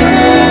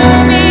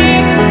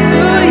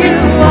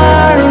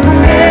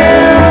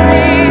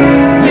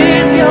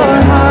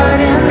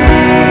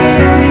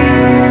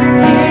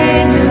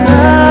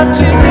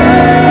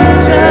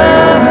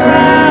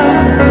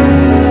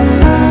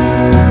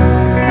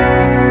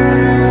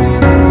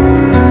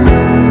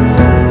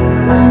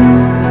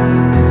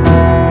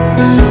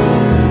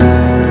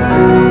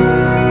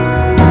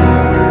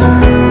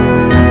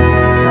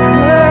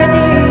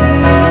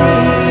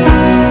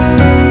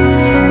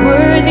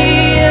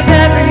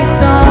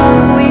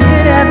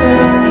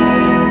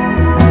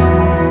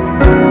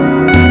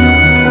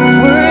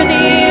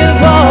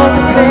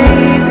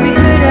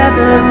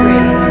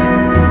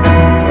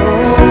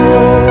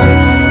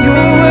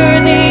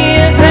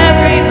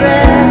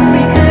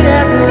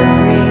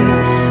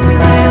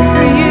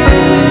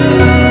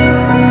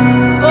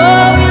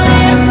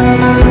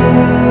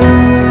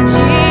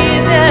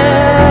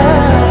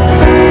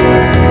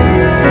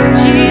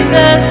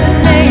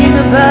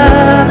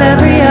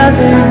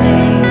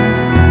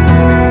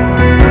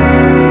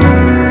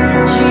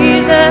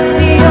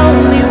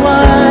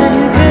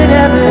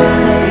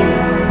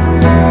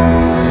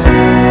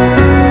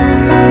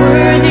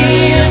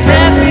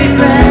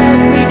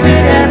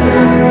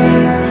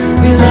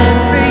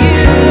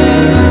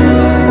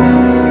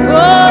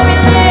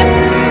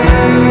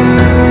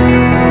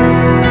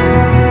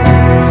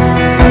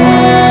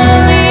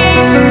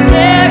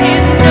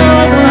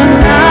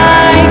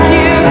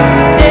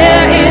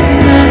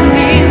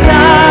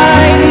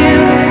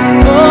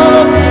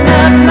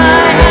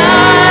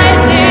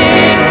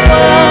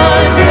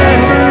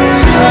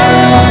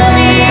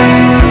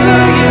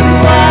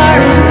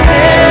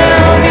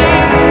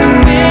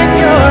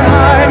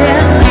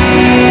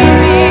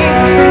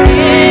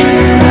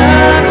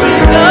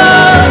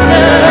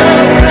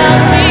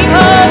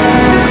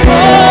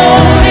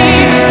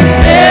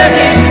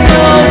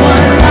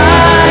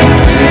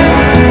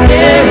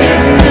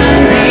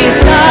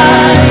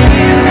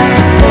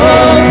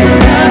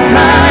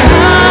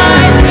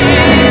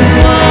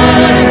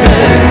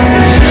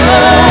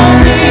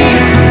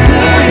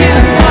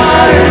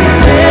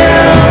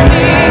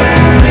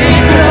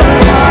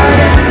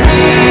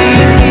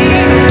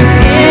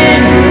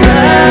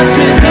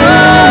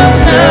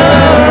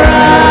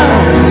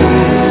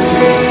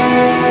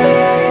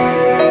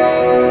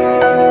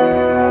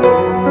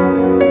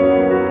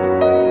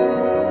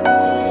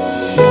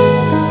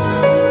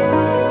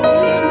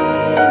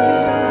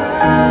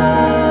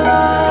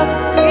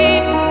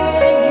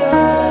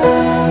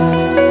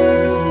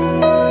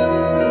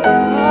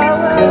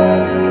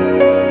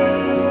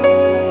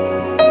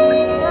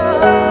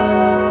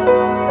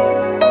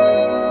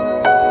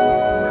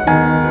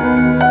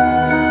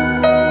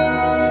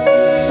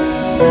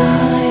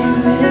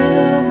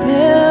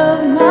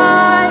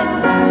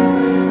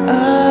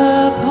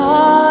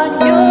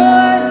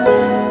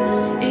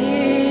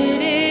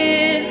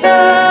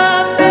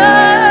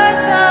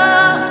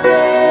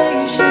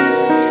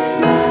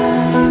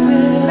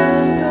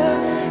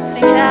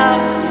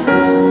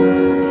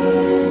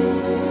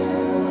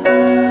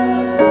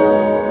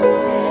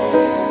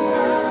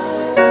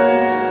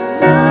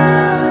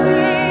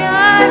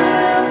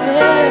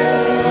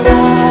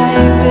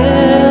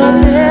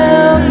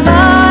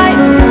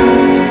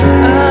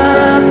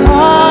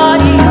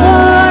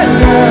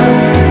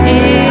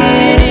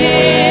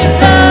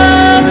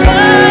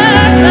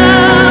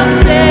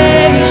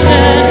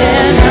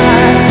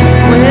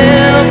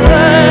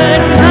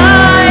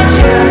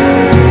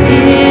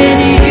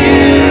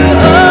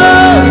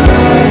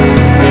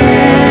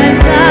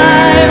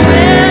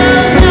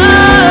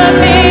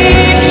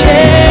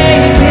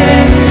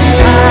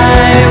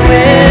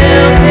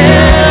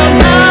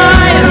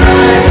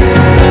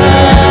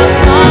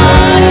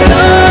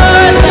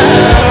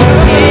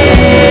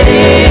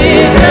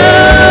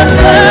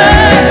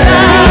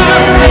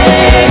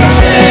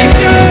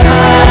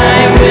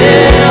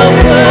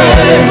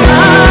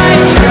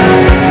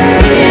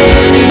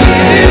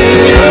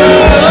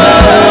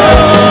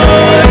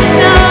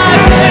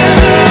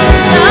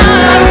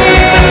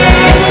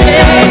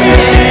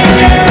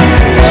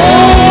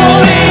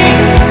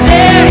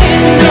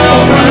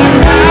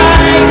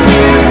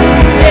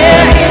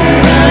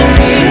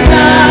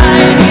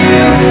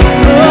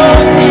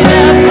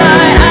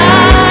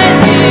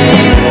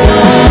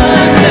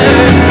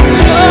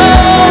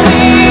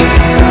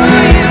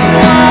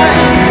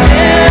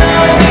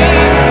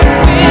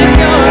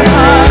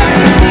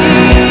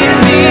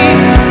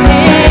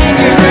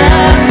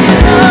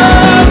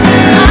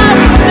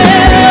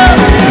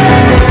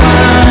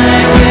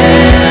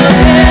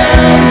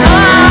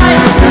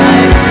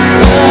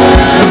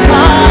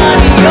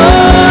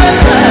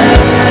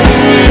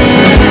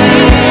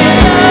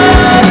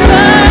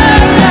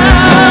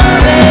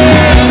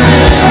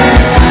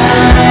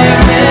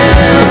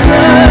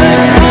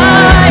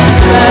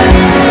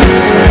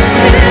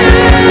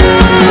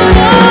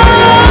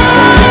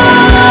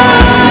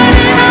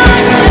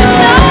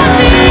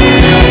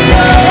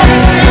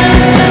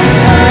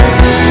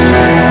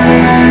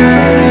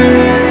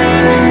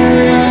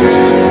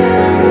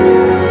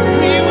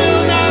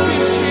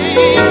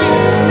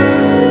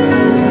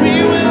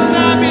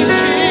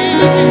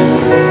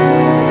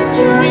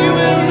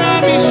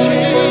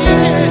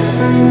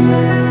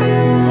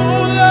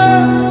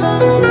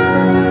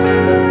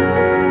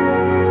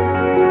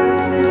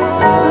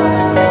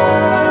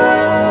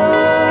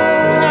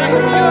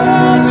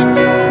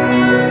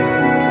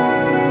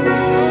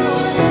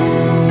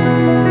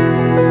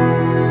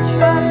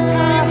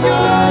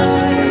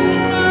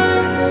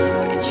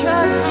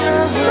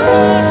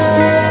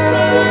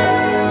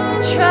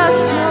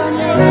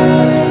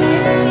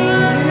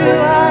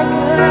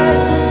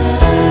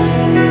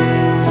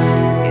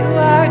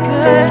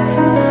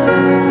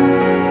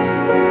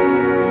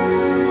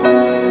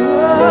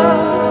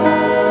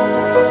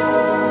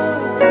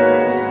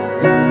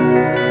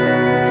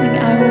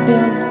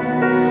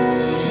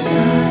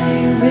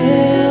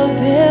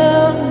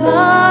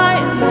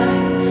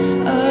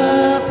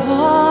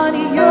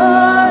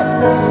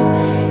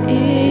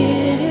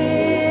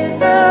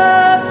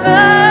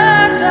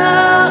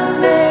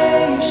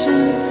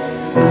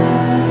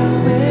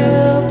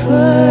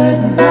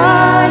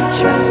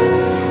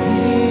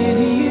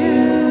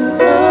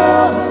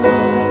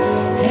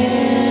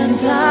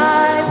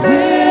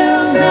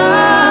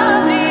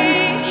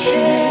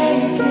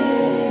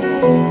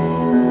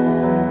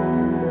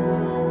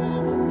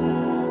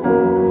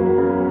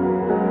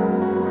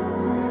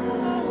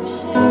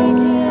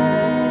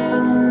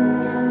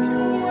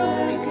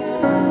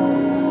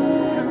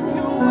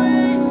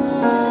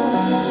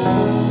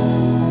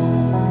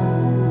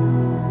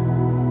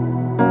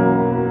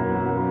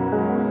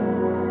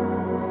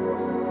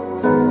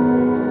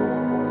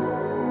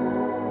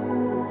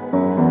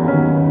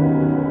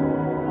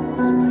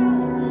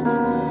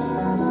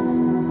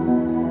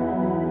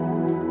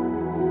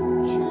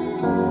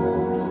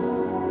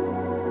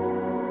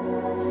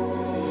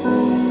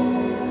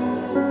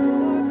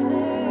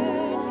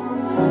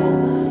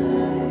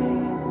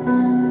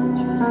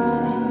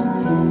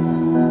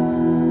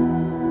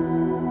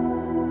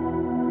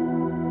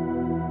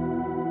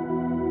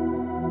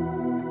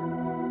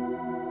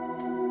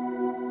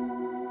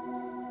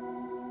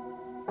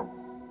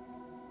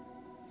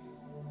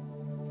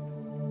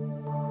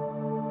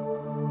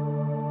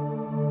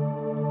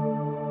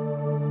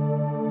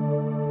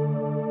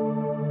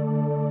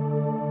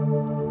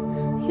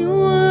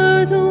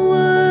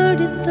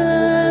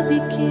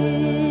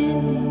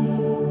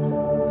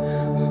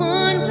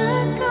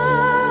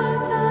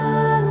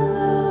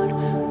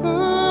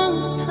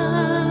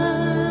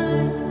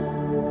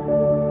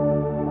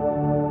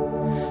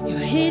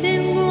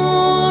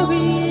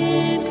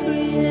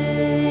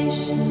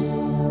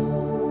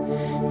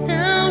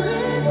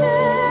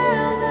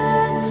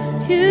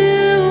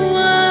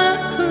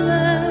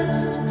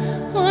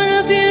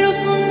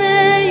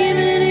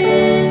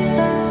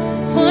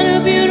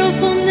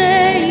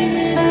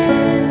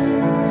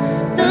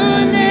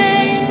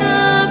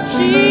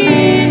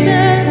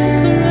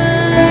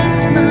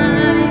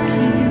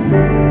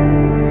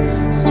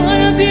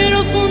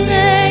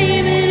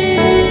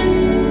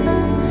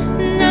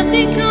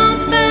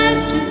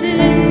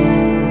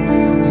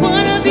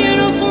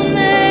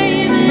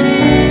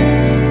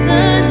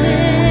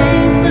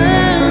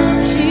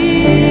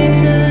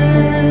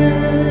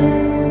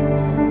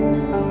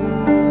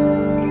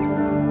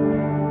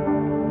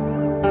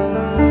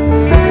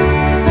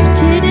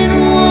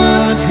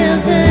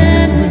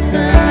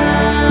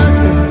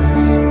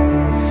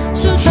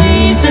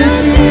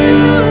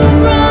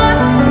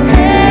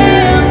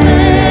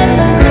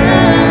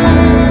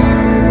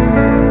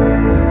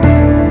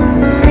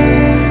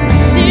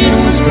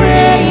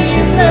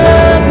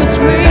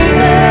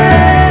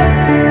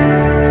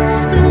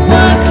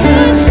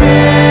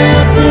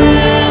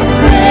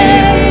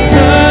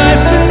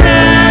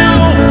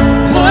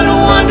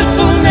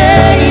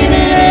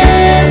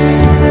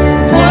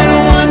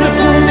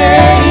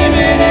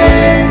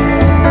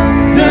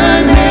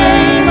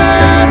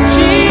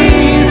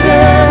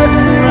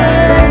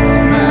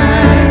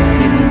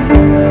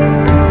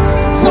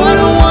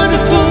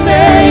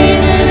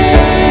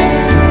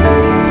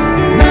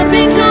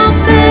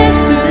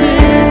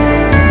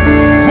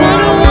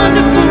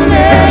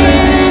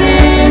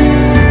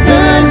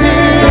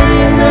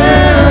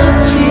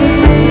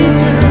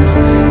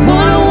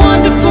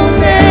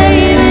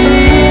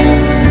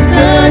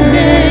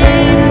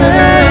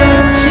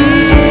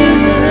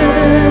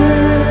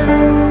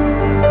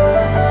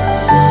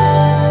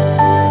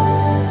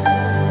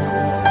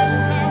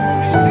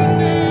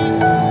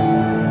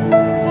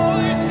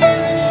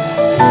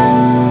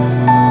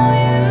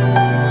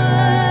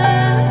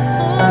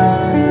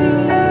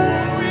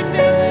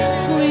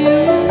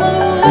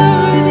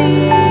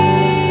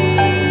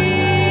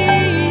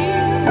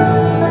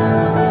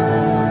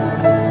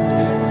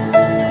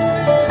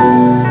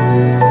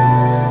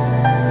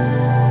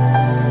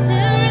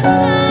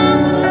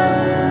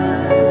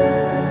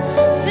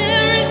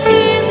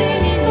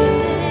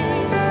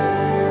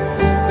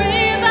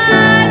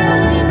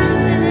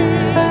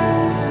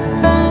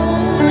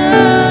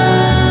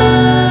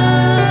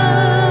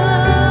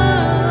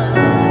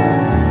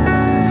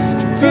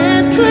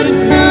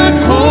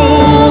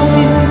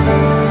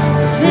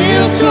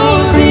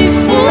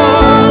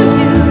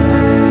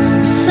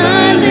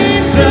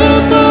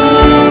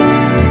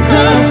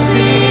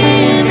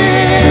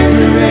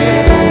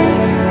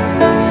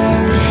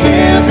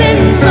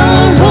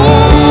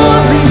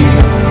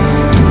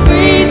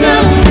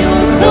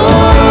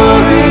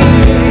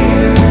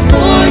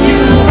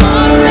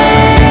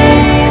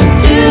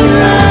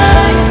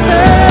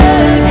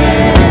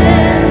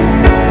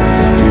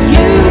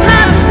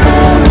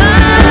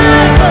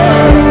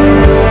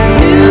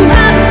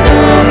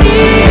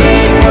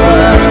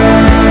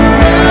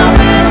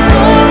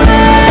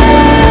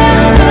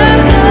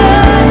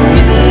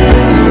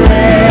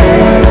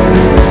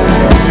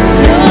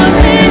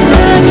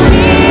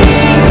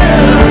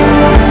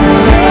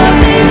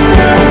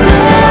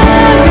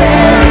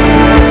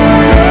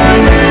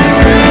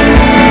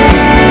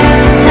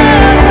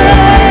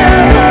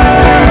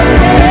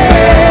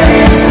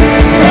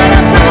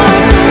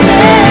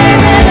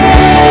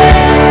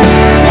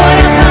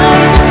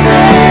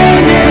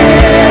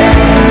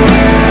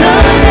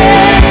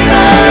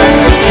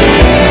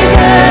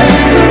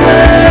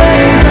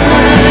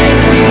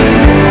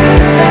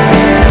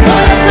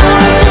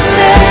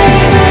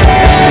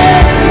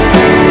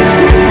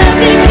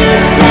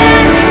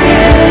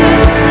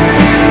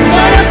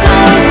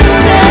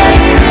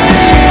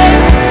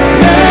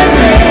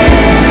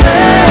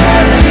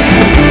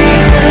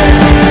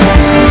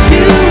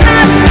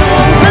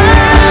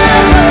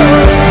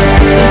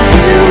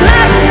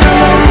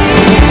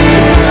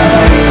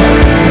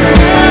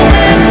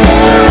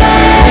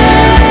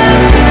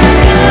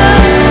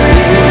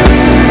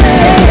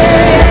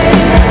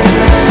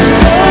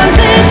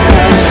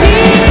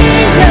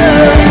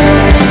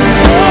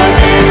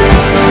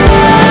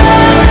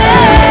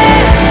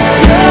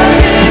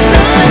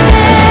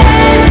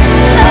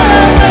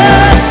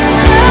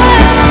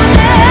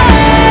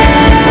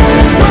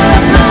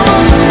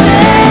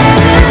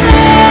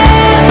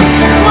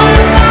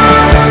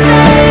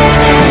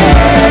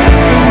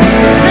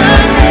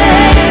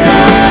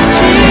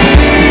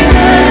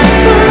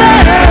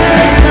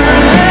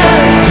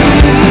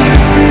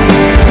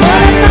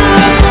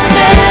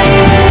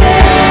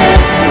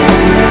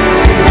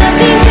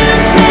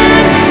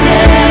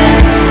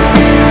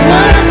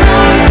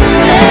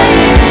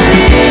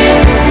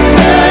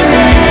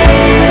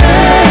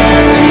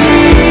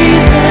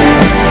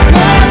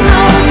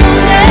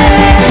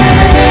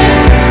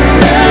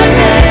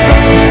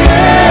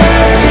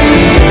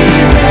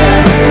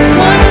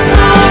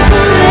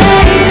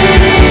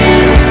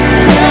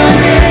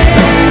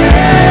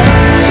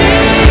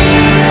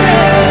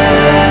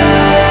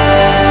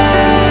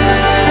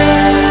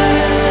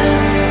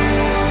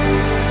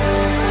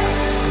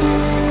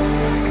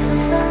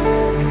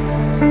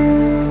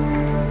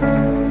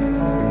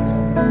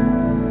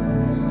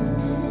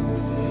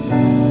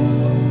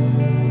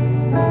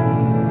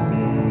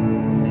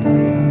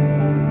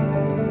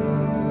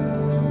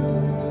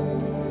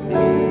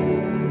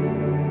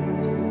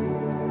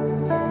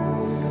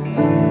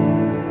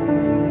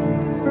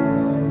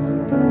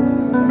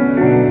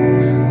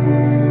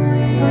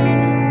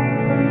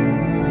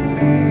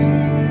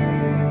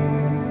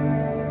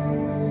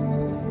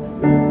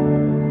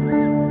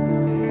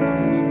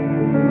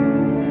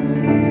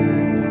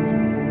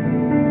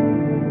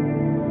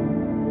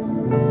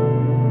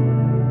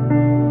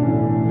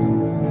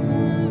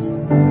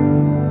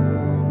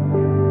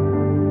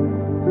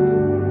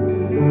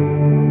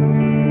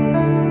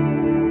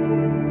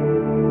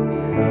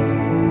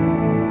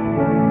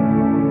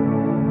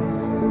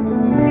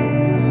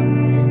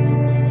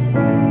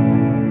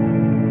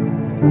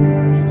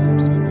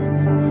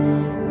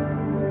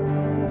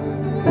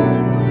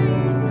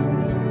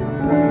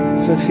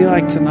 So I feel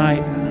like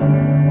tonight,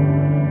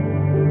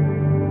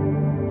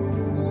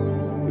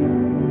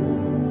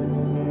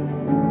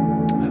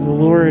 the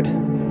Lord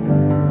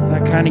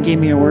kind of gave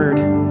me a word.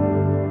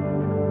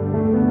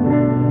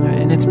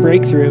 And it's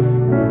breakthrough.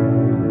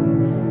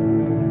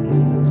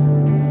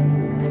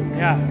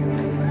 Yeah.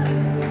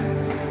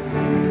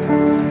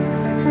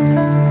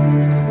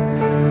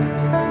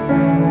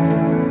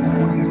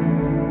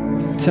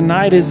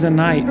 Tonight is the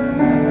night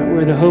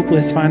where the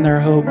hopeless find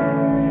their hope.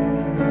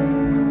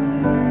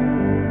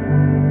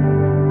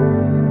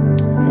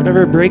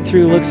 Whatever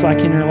breakthrough looks like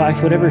in your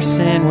life, whatever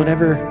sin,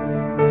 whatever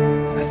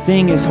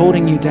thing is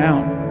holding you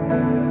down,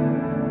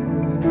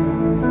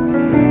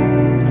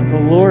 the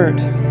Lord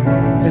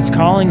is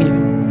calling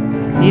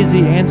you. He's the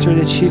answer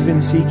that you've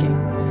been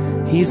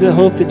seeking. He's the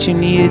hope that you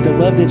need, the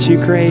love that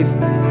you crave.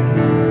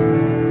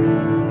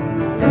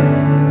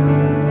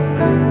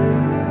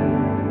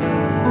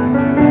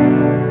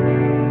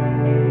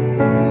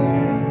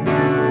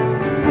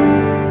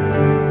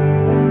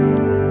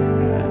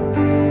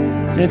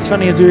 And it's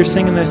funny, as we were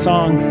singing this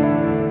song,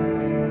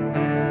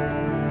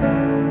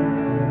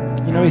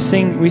 you know, we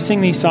sing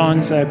these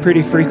songs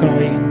pretty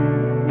frequently,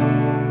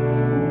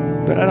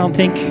 but I don't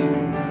think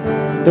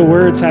the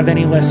words have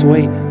any less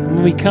weight.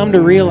 When we come to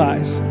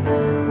realize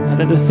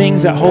that the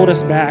things that hold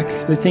us back,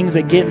 the things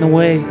that get in the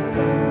way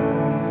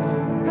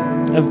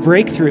of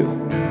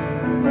breakthrough,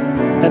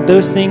 that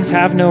those things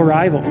have no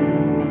rival.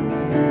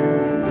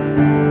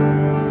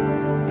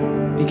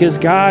 Because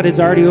God has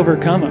already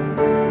overcome them.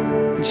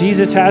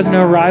 Jesus has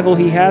no rival.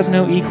 He has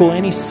no equal.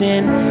 Any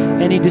sin,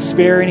 any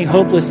despair, any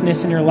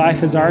hopelessness in your life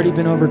has already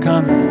been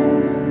overcome.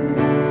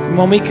 And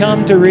when we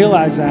come to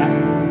realize that,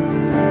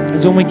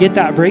 is when we get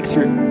that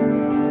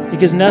breakthrough.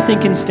 Because nothing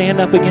can stand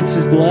up against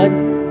His blood.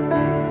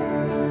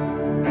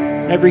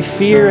 Every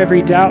fear,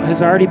 every doubt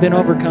has already been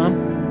overcome.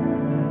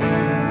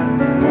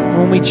 And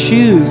when we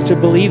choose to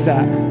believe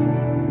that,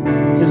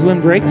 is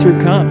when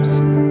breakthrough comes.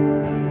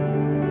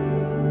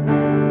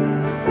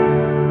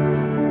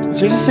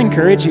 So just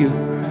encourage you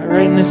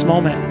right in this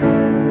moment.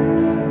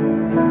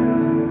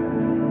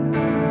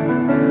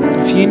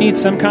 If you need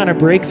some kind of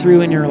breakthrough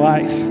in your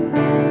life,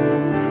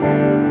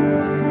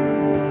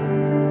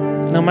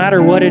 no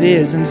matter what it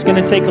is, and it's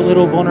going to take a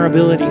little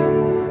vulnerability,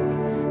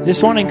 I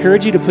just want to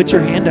encourage you to put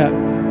your hand up.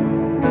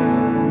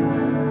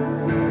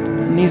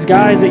 And these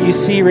guys that you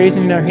see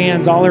raising their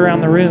hands all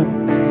around the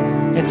room,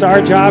 it's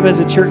our job as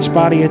a church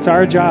body, it's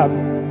our job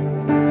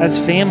as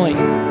family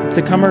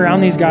to come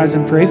around these guys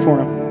and pray for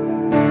them.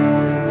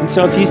 And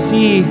so if you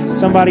see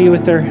somebody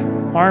with their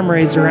arm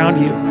raised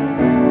around you,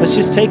 let's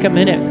just take a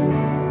minute.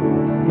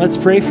 Let's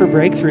pray for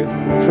breakthrough,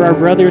 for our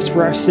brothers,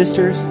 for our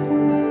sisters.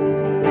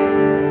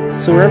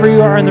 So wherever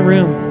you are in the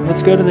room,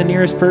 let's go to the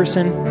nearest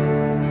person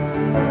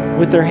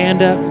with their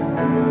hand up.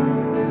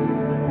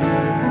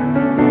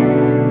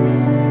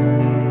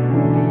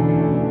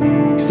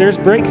 Because there's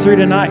breakthrough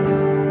tonight.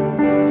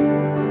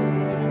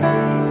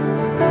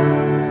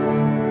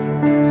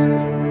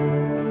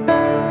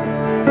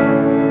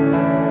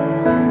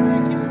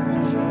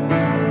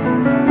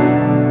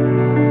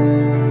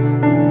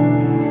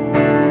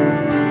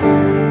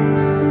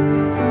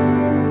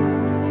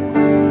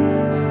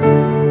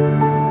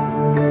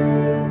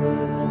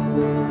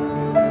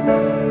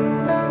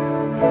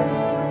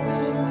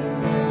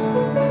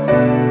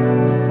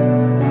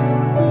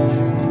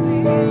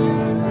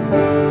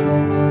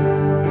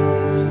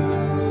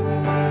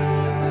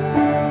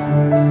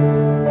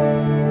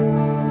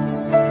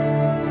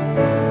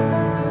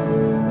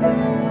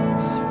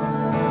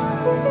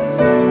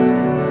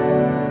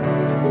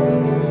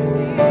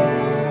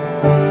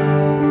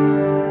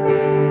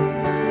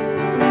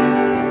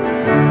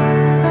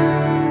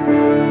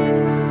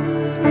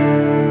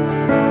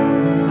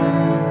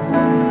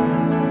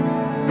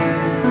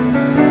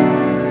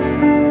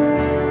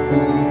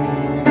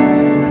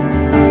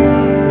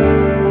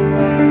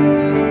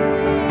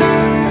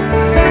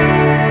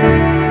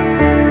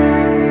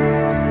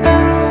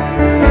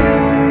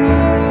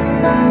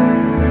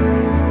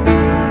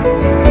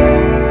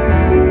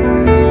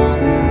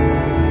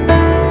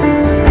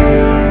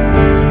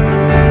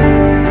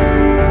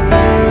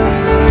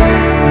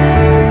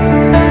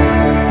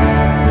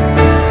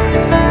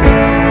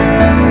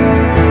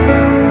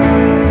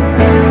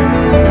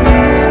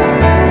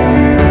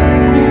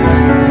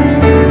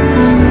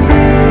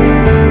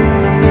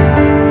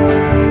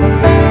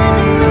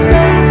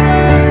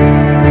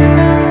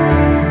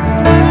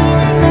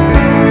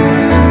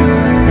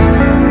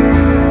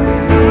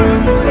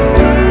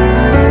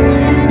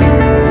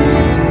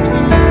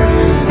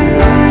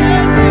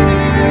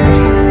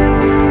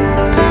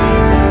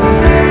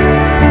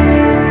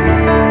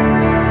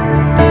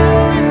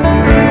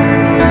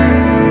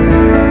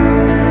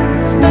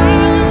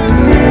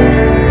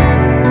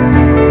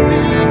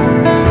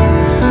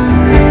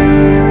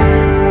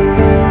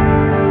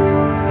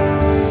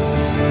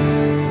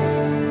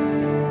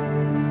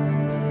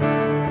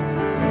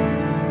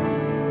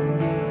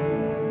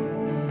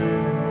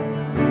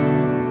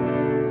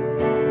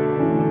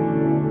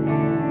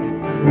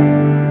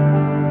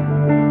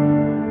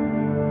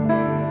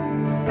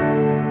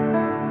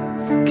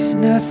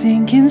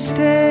 nothing can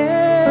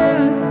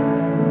stand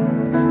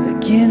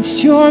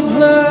against your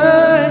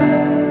blood.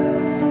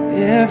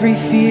 Every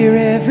fear,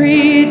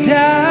 every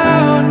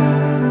doubt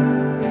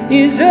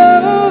is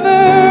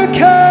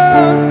overcome,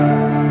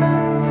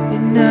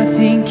 and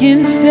nothing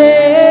can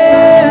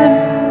stand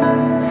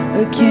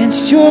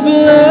against your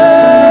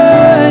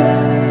blood.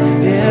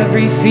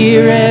 Every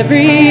fear,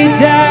 every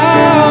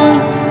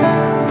doubt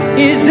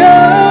is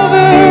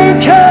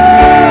overcome,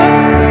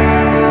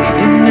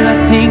 and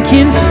nothing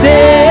can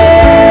stand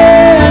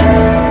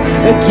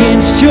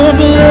against your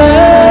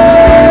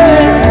blood.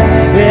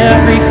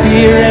 Every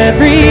fear,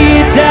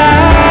 every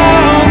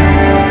doubt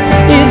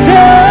is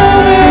overcome,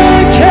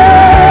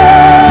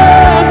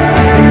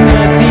 and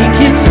nothing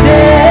can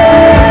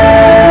stand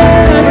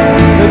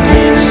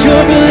against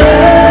your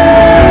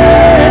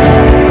blood.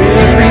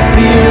 Every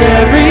fear,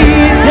 every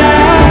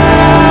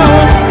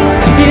doubt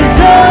is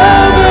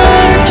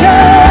overcome,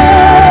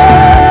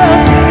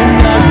 and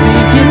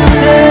nothing can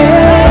stand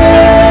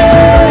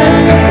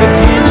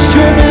against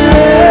your blood.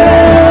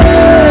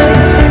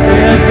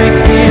 Every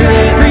fear,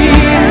 every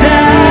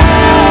doubt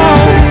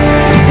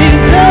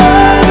is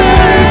overcome,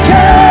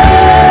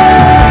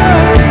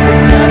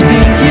 and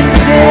nothing can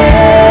stand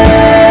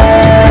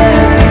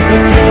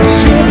against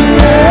your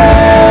blood.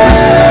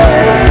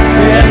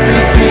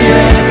 Every fear,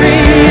 every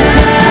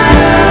doubt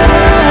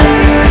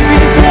is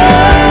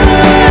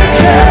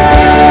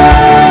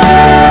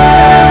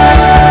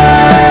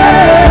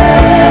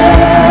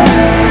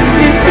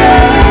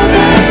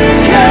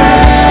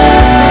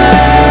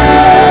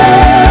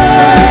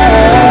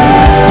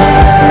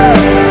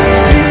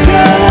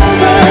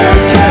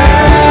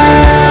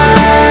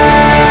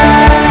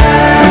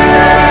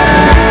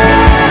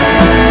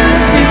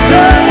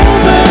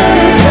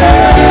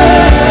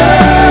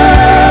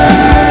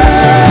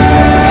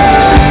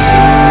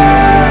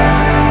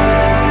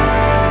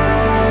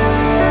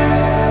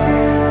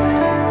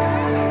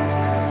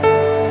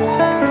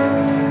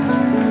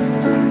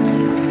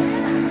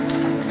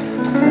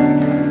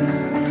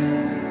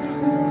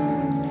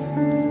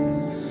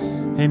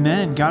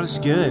Amen. God is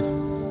good.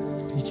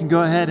 You can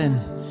go ahead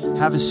and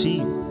have a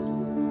seat.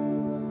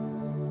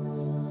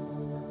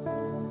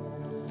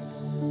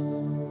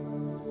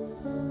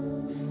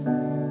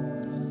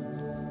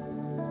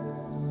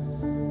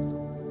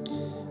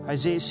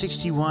 Isaiah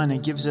 61,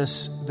 it gives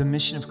us the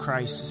mission of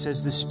Christ. It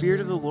says, "The Spirit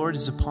of the Lord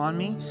is upon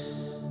me,"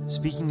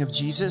 speaking of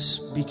Jesus,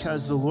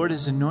 "because the Lord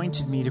has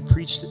anointed me to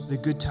preach the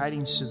good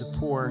tidings to the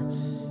poor,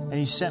 and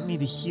he sent me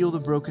to heal the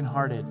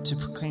brokenhearted, to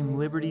proclaim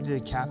liberty to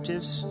the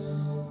captives,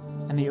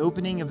 and the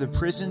opening of the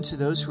prison to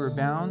those who are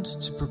bound,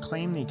 to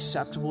proclaim the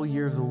acceptable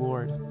year of the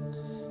Lord,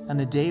 and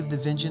the day of the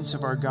vengeance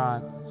of our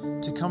God,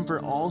 to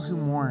comfort all who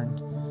mourn,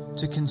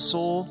 to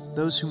console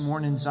those who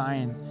mourn in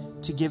Zion,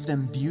 to give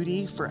them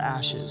beauty for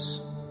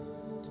ashes,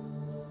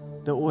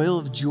 the oil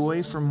of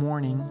joy for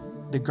mourning,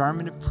 the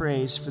garment of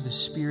praise for the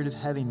spirit of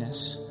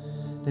heaviness,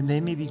 that they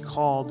may be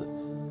called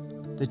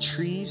the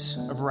trees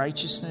of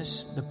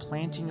righteousness, the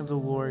planting of the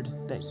Lord,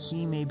 that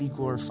he may be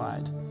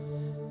glorified.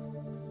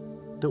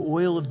 The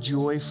oil of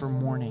joy for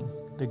mourning,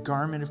 the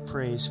garment of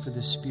praise for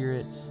the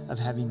spirit of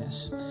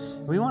heaviness."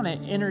 We want to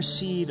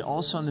intercede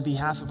also on the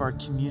behalf of our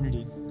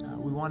community.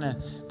 We want to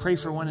pray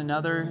for one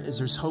another as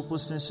there's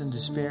hopelessness and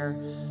despair.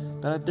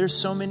 But there's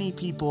so many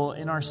people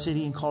in our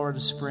city in Colorado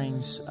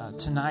Springs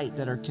tonight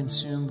that are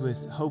consumed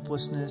with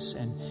hopelessness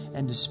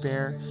and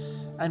despair.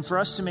 And for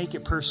us to make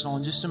it personal,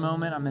 in just a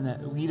moment, I'm going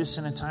to lead us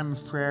in a time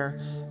of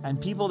prayer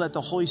and people that the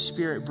Holy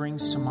Spirit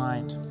brings to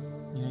mind.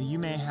 You know, you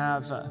may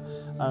have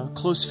a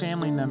close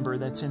family member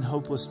that's in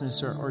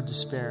hopelessness or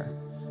despair,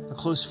 a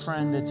close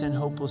friend that's in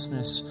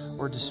hopelessness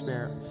or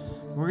despair.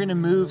 We're going to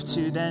move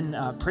to then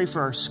pray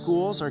for our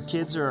schools. Our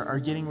kids are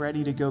getting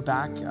ready to go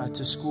back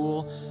to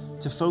school,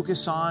 to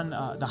focus on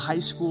the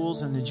high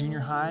schools and the junior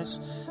highs.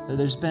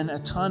 There's been a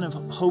ton of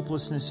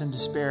hopelessness and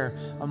despair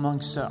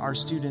amongst our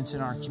students in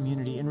our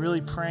community, and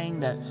really praying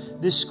that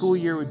this school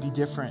year would be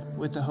different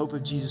with the hope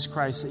of Jesus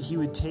Christ, that he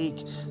would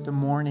take the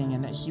mourning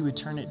and that he would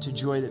turn it to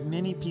joy, that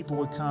many people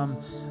would come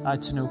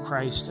to know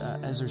Christ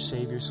as their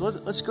Savior. So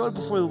let's go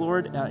before the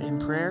Lord in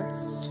prayer.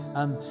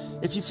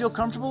 If you feel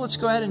comfortable, let's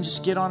go ahead and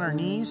just get on our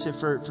knees. If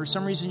for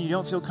some reason you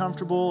don't feel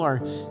comfortable,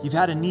 or you've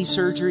had a knee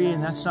surgery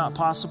and that's not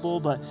possible,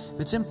 but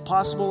if it's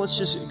impossible, let's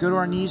just go to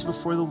our knees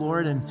before the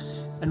Lord and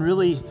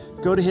really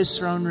go to his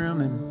throne room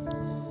and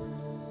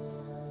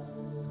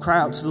cry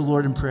out to the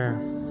Lord in prayer.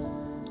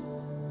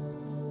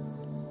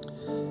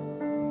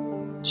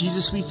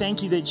 Jesus, we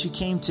thank you that you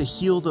came to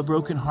heal the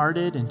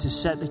brokenhearted and to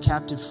set the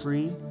captive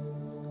free.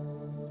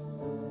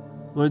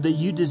 Lord, that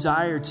you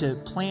desire to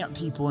plant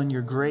people in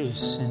your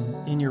grace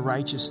and in your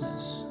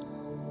righteousness.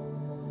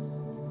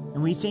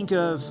 And we think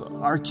of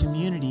our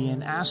community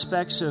and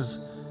aspects of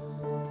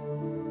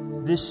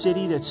this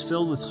city that's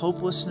filled with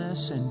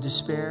hopelessness and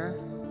despair.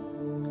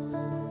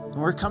 And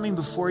we're coming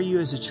before you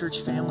as a church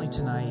family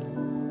tonight,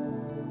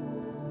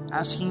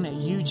 asking that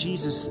you,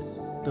 Jesus,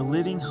 the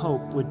living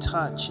hope, would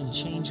touch and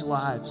change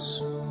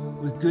lives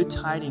with good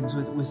tidings,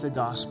 with the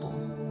gospel.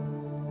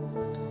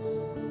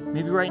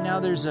 Maybe right now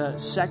there's a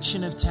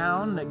section of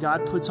town that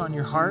God puts on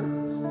your heart.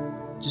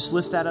 Just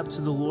lift that up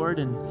to the Lord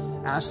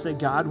and ask that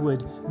God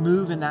would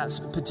move in that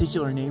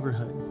particular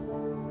neighborhood.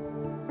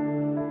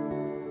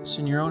 So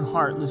in your own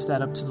heart, lift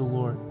that up to the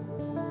Lord.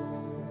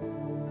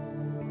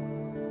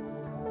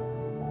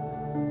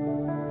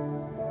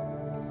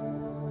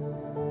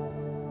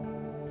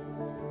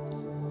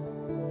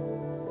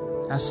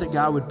 Ask that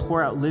God would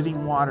pour out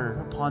living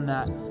water upon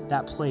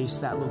that place,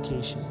 that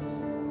location.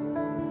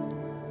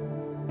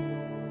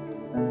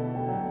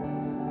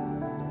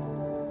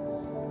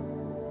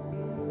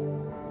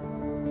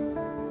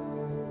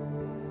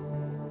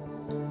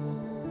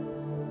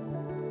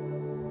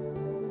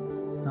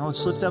 Now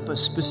let's lift up a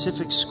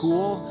specific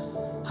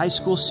school, high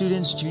school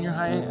students, junior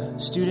high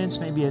students.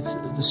 Maybe it's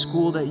the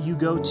school that you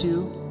go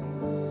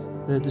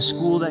to, the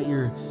school that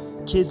your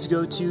kids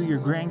go to, your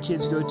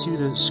grandkids go to,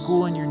 the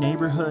school in your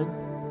neighborhood.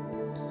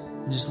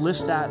 And just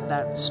lift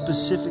that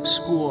specific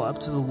school up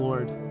to the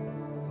Lord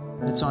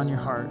that's on your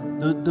heart.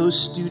 Those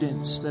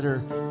students that are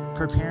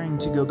preparing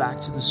to go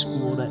back to the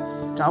school, that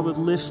God would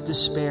lift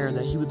despair,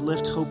 that He would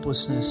lift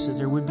hopelessness, that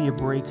there would be a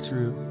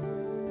breakthrough.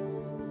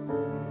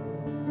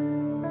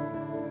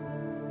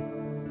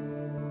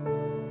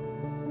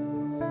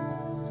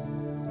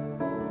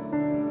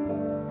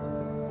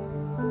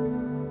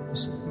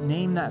 Just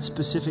name that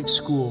specific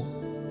school.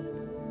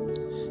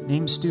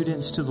 Name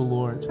students to the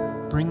Lord.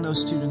 Bring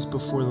those students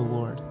before the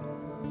Lord.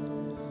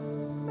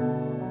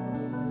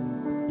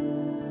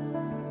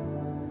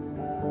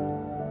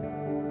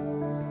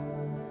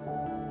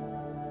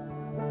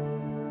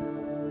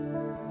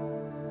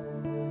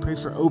 Pray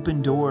for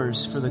open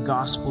doors for the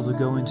gospel to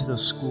go into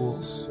those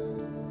schools.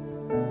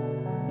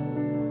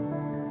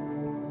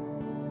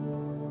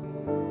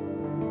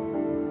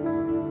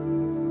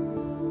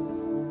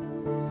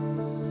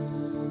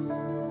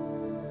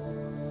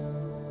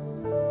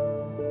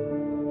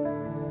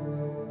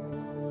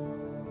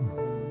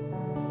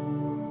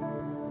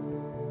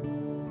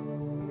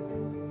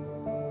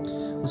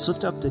 Let's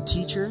lift up the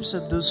teachers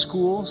of those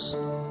schools.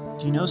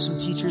 If you know some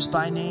teachers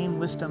by name,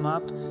 lift them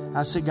up.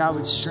 Ask that God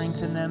would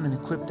strengthen them and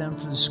equip them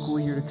for the school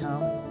year to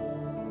come.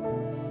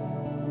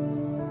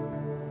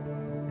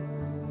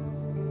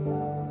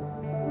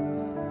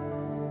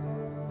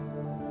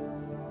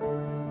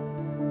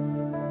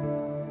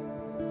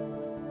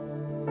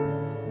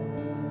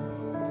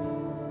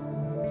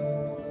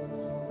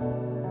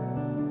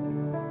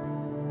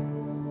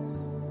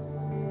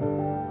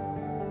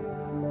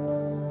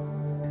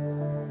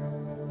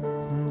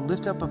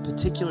 Lift up a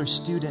particular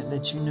student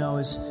that you know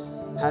is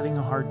having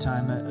a hard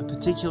time, a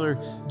particular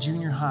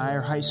junior high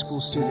or high school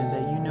student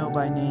that you know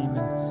by name,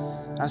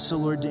 and ask the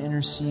Lord to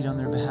intercede on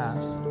their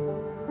behalf.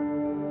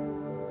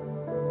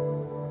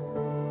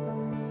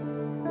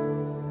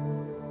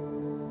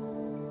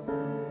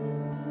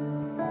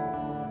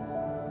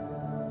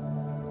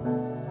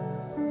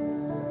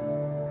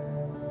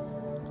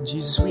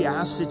 Jesus, we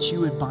ask that you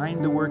would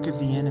bind the work of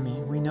the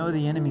enemy. We know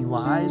the enemy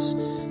lies.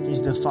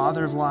 He's the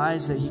father of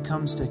lies, that he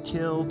comes to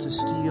kill, to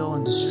steal,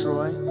 and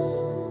destroy.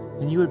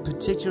 And you would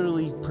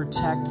particularly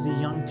protect the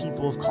young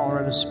people of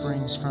Colorado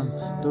Springs from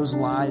those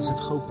lies of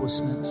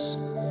hopelessness.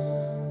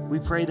 We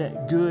pray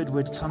that good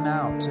would come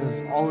out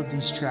of all of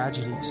these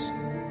tragedies.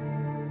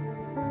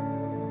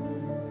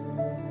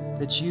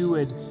 That you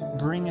would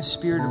bring a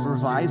spirit of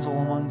revival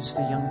amongst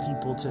the young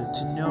people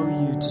to know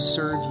you, to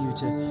serve you,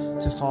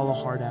 to follow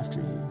hard after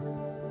you.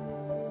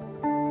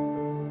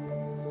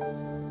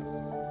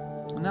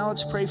 Now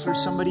let's pray for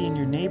somebody in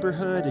your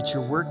neighborhood, at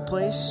your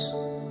workplace,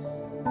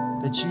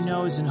 that you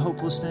know is in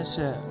hopelessness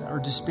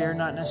or despair,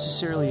 not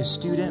necessarily a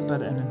student,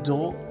 but an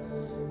adult.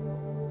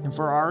 And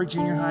for our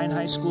junior high and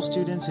high school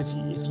students, if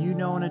you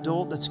know an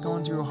adult that's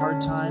going through a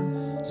hard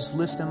time, just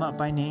lift them up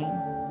by name.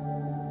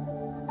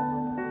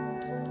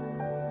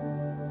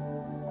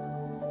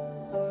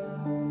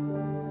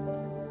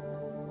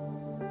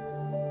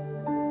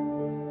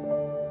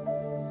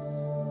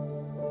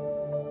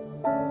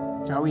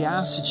 God, we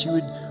ask that you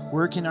would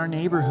work in our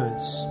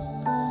neighborhoods.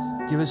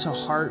 Give us a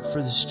heart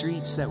for the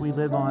streets that we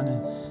live on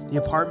and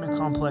the apartment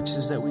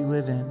complexes that we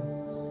live in.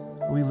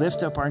 We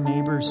lift up our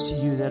neighbors to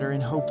you that are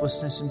in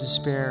hopelessness and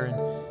despair,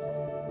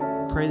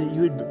 and pray that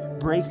you would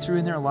break through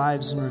in their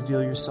lives and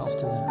reveal yourself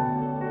to them.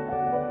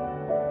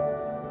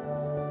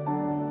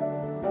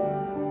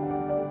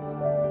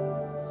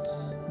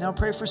 Now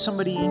pray for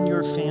somebody in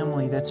your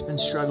family that's been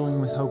struggling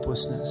with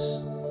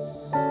hopelessness.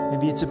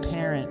 Maybe it's a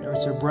parent, or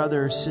it's a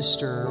brother or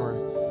sister,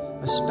 or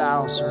a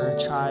spouse, or a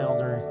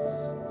child, or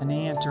an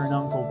aunt or an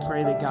uncle.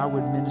 Pray that God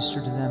would minister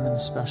to them in a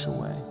special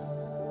way.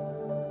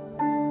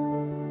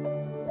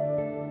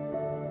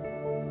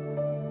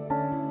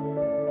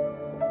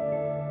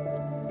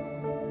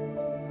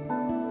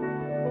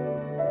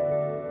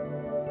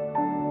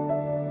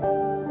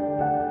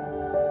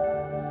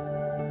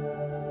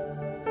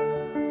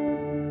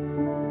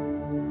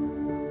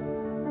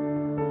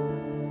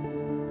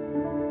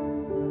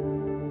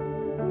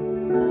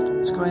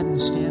 Let's go ahead and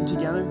stand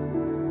together.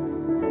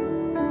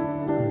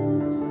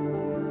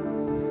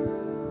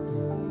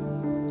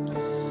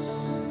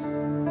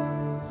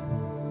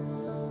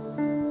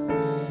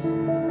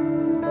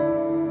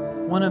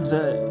 one of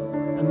the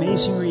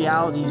amazing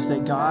realities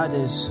that God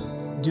is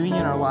doing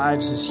in our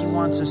lives is He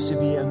wants us to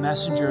be a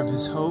messenger of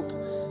His hope,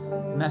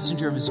 a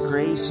messenger of His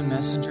grace, a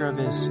messenger of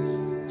His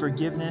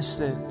forgiveness,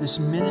 this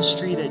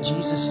ministry that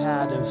Jesus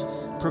had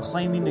of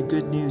proclaiming the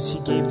good news He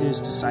gave to His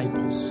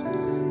disciples.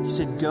 He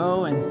said,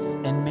 go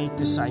and make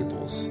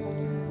disciples.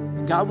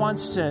 And God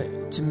wants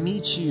to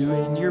meet you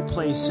in your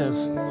place of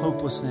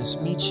hopelessness,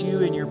 meet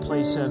you in your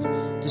place of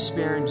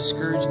despair and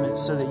discouragement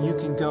so that you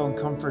can go and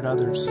comfort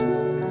others.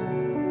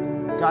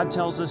 God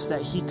tells us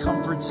that He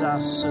comforts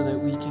us so that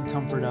we can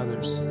comfort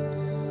others.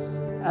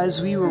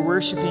 As we were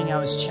worshiping, I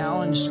was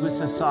challenged with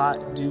the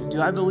thought, do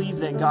I believe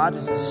that God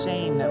is the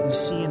same that we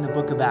see in the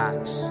book of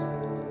Acts?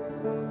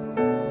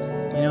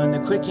 And the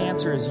quick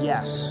answer is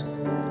yes.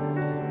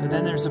 But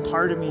then there's a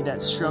part of me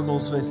that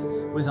struggles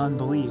with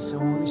unbelief.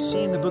 And what we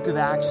see in the book of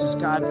Acts is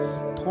God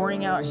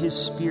pouring out His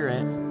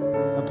Spirit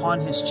upon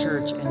His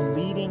church and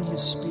leading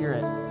His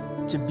Spirit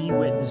to be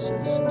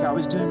witnesses. God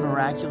was doing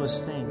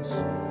miraculous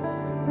things.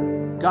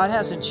 God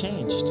hasn't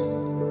changed.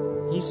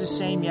 He's the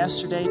same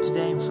yesterday,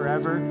 today, and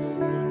forever.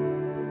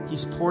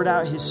 He's poured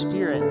out His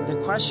Spirit. The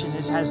question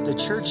is, has the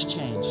church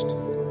changed?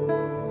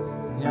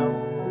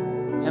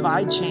 Have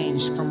I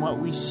changed from what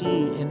we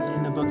see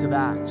in the book of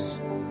Acts?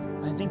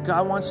 And I think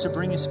God wants to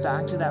bring us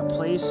back to that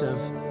place of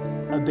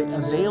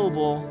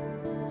available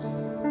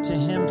to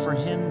Him for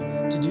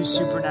Him to do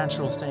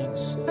supernatural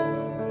things.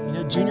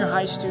 Junior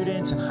high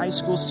students and high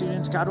school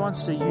students, God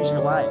wants to use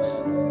your life.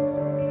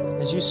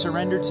 As you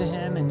surrender to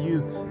Him and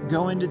you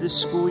go into this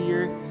school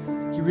year,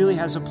 He really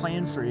has a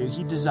plan for you.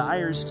 He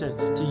desires to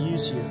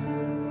use you.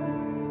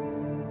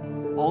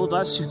 All of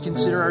us who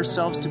consider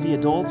ourselves to be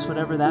adults,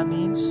 whatever that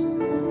means,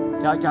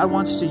 God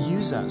wants to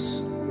use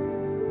us.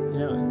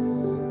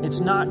 It's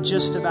not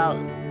just about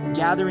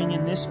gathering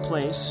in this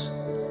place,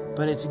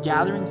 but it's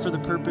gathering for the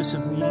purpose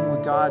of meeting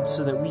with God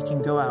so that we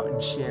can go out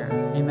and share.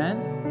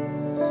 Amen?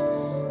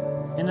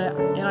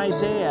 In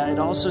Isaiah, it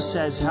also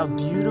says, how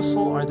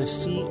beautiful are the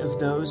feet of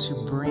those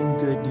who bring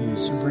good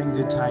news, who bring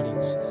good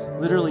tidings.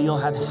 Literally, you'll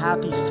have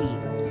happy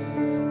feet.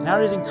 And I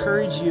would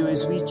encourage you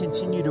as we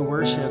continue to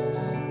worship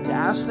to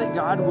ask that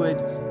God would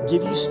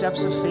give you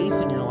steps of faith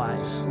in your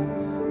life.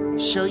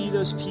 Show you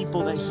those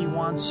people that He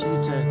wants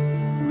you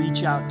to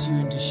reach out to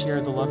and to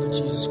share the love of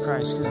Jesus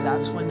Christ, because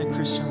that's when the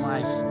Christian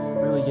life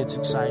really gets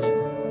exciting.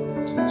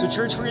 So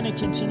church, we're going to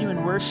continue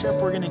in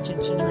worship. We're going to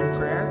continue in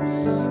prayer.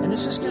 And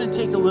this is going to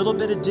take a little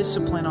bit of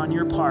discipline on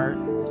your part,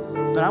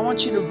 but I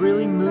want you to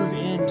really move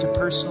into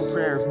personal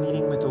prayer of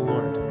meeting with the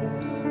Lord.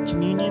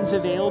 Communion's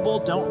available.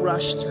 Don't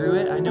rush through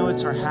it. I know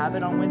it's our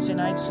habit on Wednesday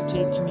nights to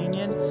take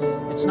communion.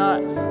 It's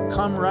not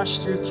come rush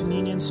through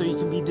communion so you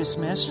can be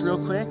dismissed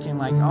real quick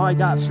and I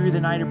got through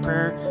the night of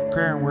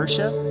prayer and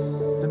worship.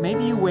 But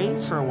maybe you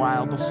wait for a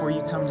while before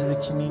you come to the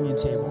communion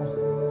table.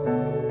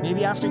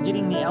 Maybe after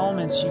getting the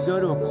elements, you go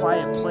to a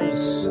quiet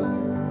place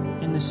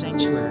in the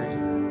sanctuary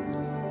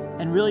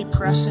and really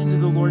press into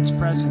the Lord's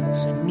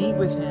presence and meet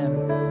with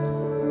Him.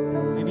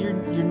 Maybe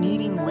you're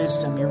needing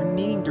wisdom, you're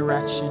needing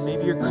direction.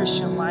 Maybe your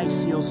Christian life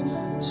feels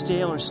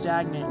stale or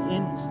stagnant.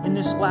 In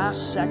this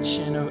last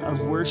section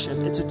of worship,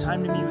 it's a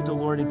time to meet with the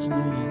Lord in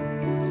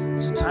communion.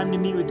 It's a time to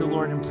meet with the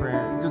Lord in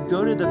prayer.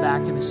 Go to the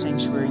back of the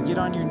sanctuary, get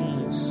on your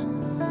knees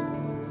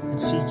and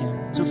seek Him.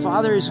 So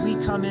Father, as we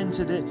come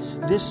into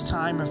this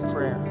time of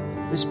prayer,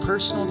 this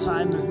personal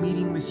time of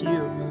meeting with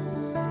You,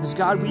 as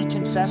God, we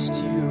confess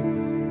to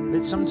You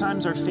that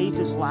sometimes our faith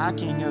is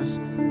lacking of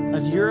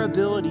Your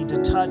ability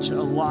to touch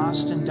a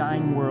lost and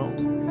dying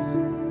world.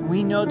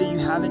 We know that You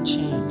haven't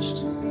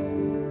changed.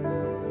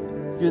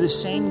 You're the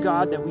same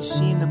God that we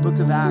see in the book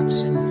of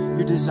Acts, and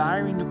You're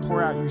desiring to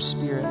pour out Your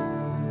Spirit.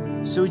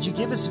 So would You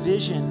give us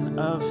vision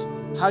of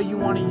how You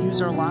want to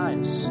use our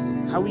lives,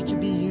 how we can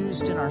be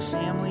used in our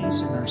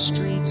families, in our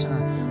streets,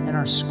 in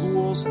our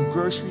schools, and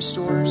grocery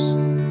stores,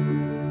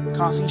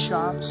 coffee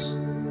shops.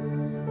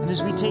 And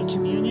as we take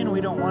communion,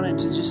 we don't want it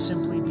to just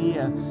simply be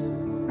a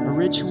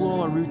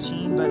ritual, a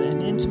routine, but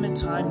an intimate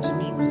time to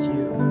meet with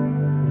You.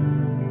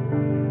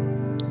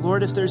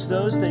 Lord, if there's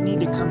those that need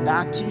to come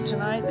back to You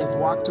tonight, they've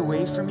walked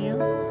away from You,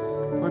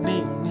 Lord,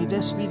 may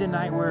this be the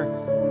night where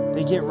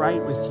they get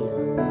right with You.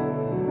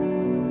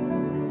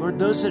 Lord,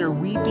 those that are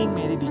weeping,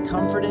 may they be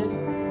comforted.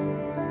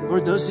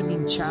 Lord, those that are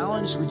being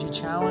challenged, would You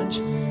challenge?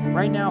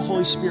 Right now,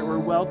 Holy Spirit, we're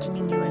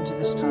welcoming You into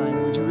this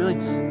time. Would You really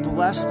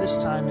bless this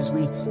time as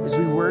we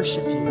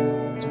worship You,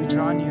 as we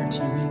draw near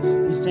to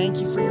You. We thank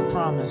You for Your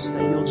promise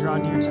that You'll draw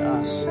near to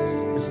us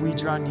if we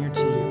draw near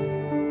to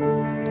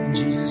You. In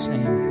Jesus'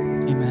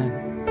 name, amen.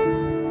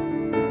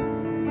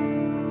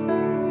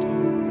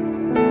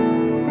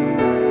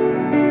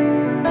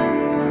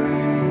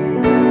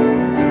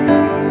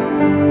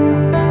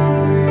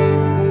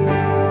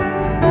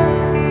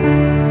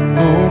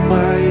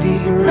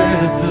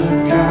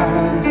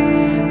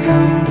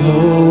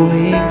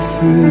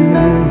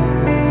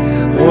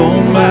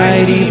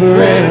 Almighty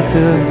breath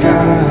of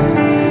God,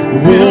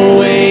 we'll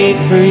wait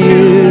for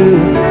You.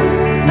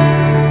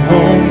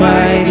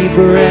 Almighty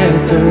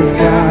breath of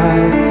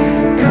God,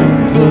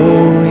 come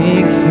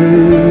blowing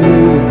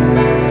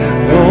through.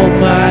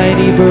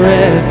 Almighty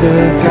breath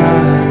of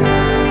God,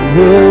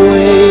 we'll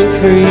wait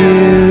for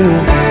you.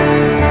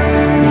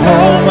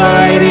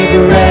 Almighty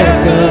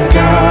breath of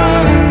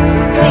God,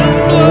 come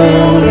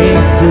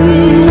blowing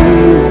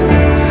through.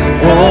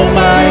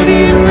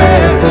 Almighty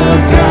breath of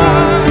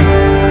God,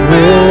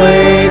 we'll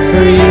wait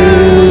for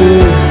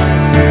you.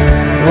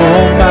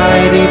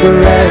 Almighty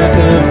breath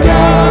of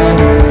God,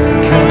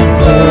 come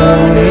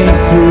blowing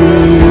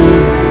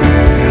through.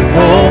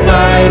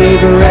 Almighty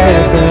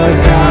breath of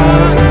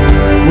God,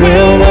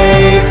 we'll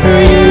wait for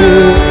you.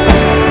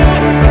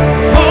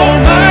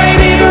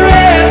 Almighty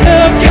breath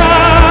of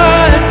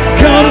God,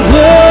 come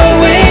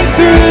blowing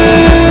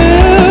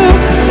through.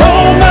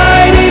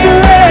 Almighty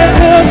breath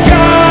of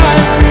God,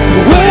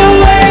 we'll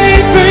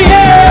wait for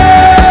you.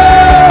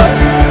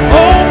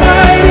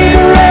 Almighty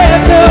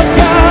breath of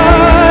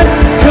God,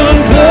 come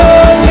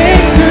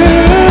blowing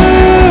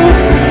through.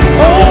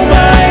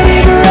 Almighty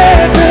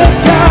breath of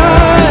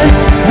God,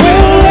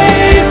 we'll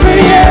wait for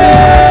you.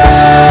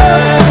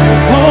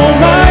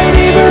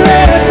 Almighty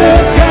breath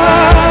of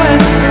God,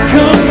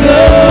 come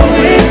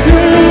blowing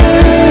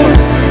through.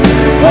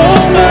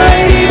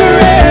 Almighty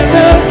breath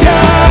of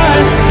God,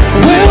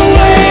 we'll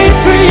wait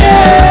for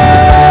you.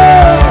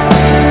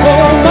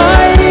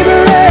 Almighty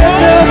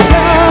breath of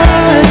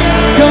God,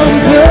 come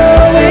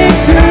blowing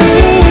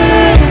through.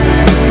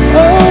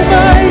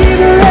 Almighty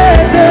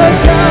breath of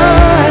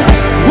God,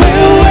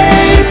 we'll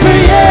wait for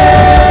you.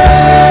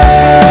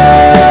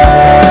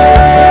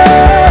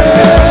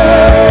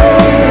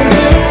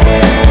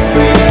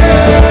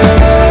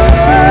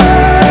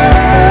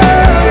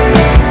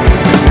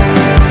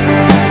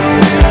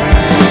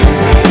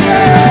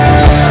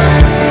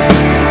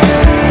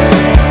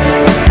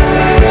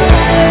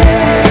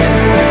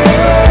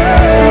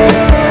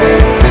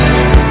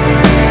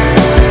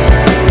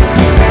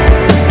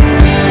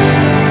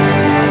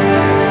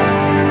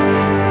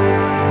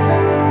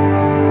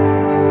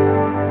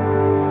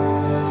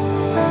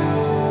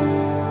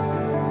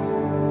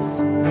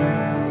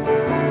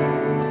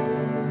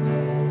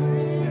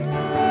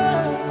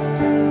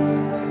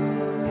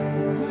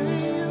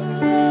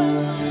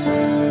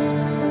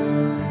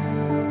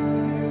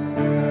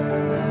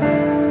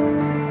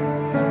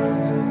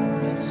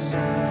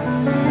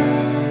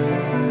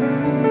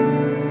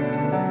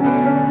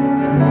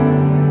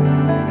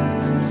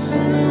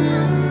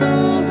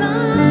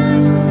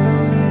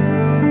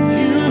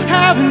 You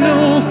have no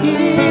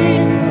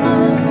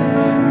equal,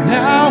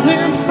 now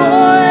and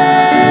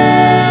forever,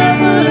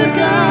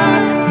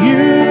 God,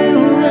 you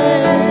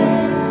reign.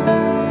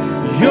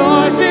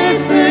 Yours is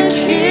the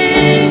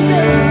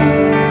kingdom,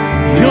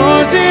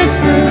 yours is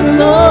the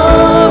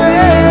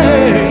glory,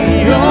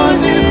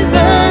 yours is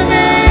the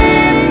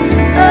name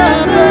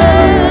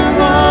above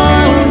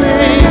all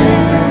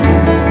names.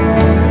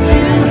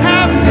 You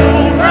have no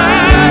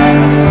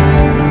rival,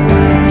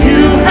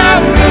 you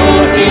have no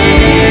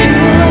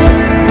equal,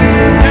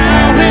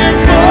 now and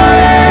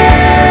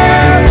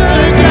forever,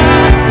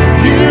 God,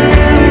 you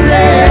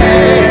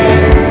reign.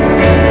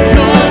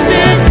 Yours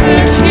is the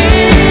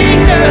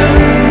kingdom,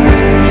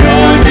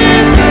 yours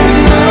is the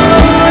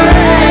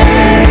glory,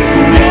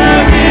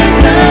 yours is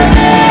the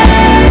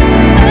name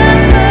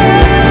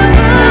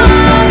above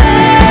all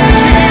names.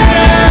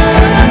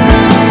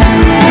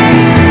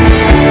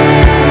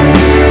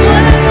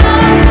 What a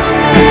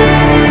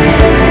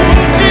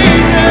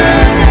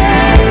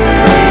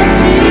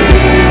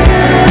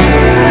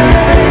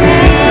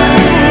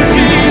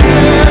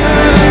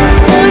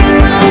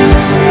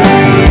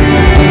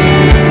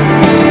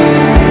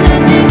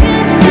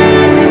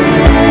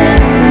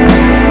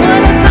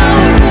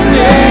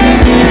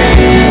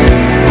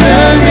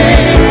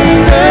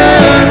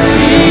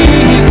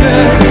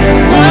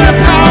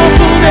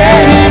powerful name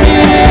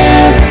it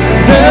is,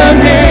 the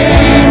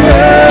name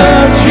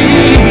of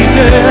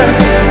Jesus.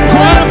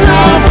 What a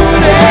powerful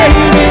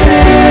name it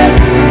is,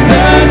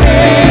 the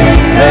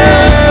name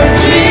of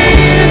Jesus.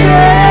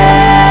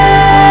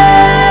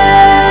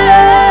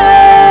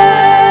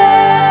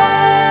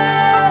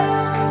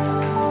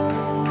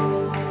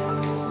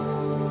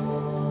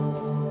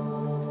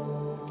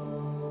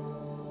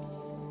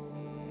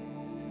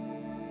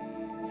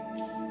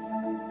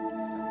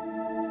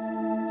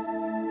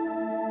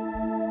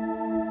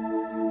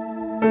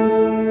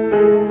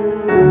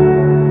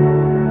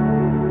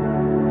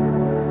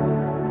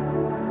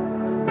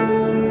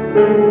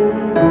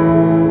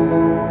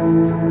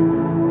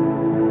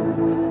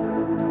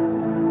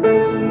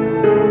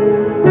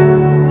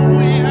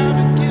 We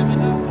haven't given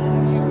up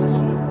on you,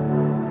 Lord.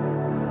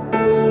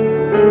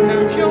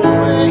 Have your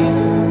way.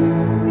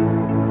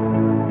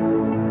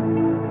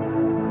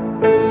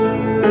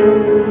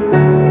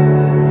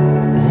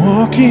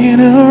 Walking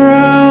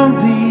around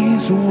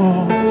these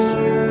walls,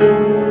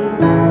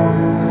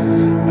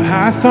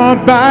 I thought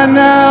by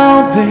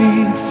now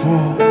they'd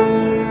fall,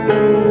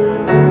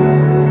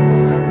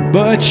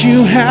 but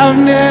you have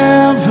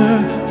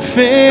never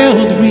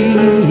failed me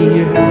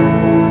yet.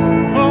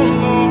 Oh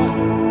Lord,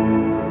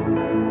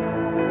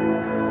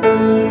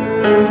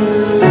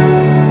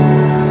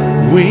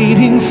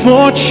 waiting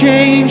for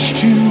change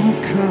to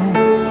come,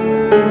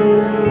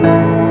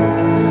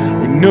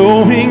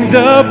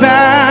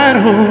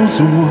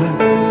 battles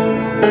won.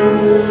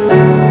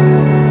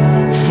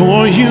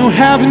 For you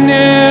have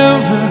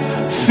never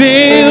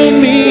failed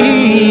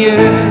me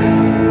yet.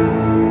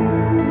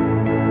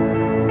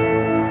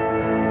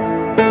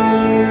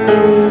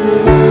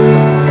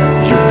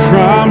 Your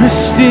promise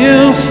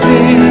still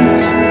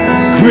stands.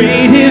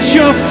 Great is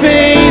your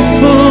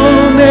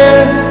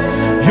faithfulness,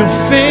 your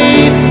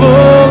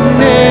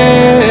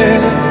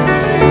faithfulness.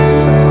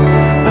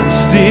 I'm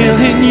still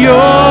in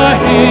your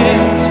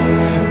hands.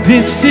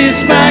 This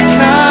is my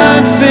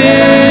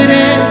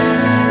confidence.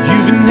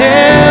 You've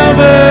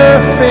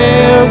never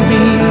failed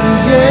me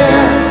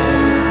yet.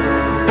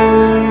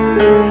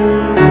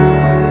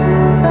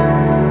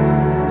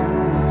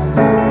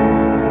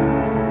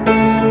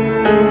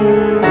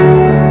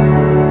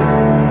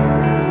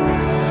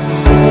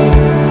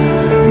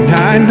 And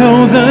I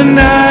know the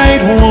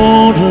night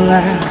won't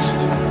last,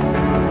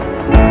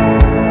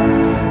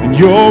 and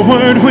your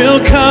word will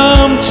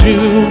come to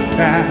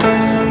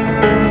pass.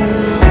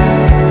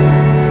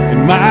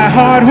 My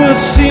heart will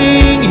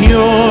sing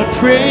your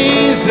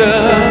praise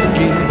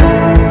again.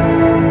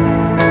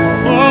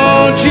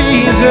 Oh,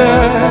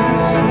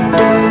 Jesus.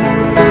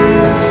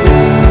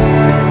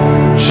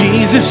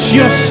 Jesus,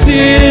 you're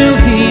still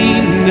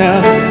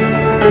enough.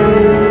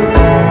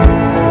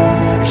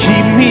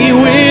 Keep me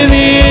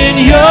within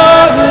your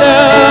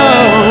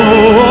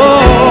love.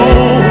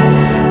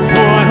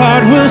 My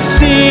heart will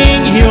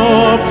sing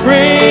your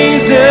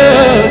praise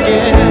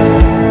again.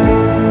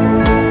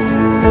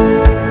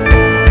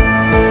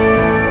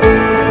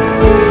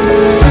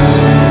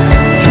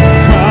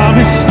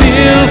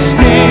 Still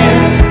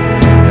stands.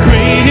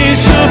 Great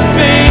is your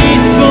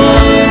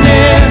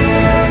faithfulness,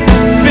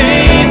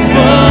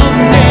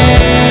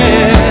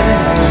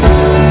 faithfulness.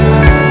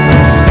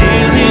 I'm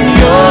still in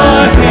your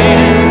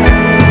hands.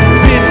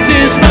 This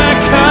is my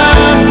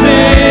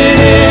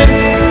confidence.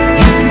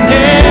 You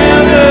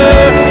never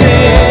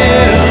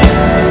fail.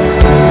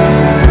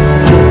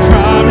 Your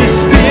promise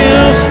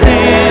still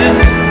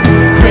stands.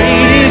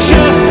 Great is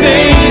your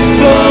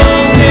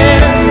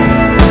faithfulness,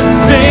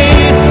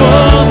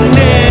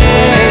 faithfulness.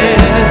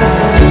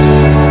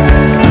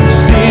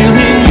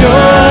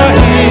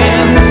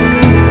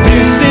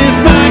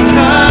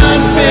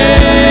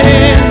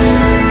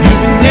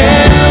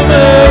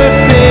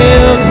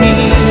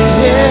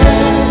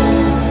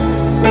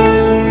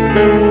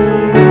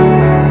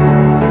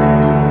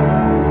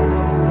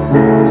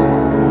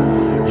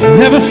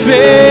 Never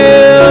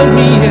failed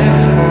me yet.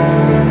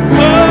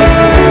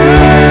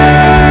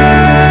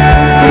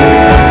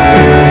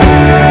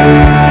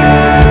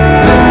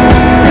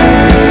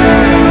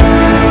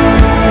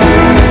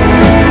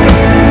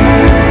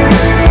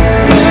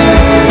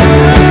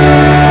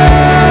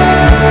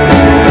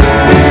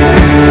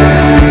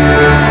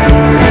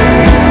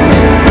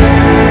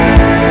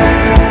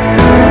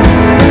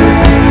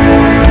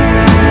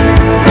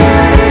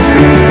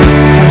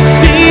 I've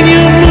seen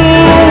you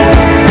move.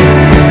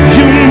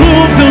 You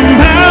move the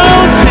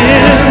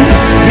mountains.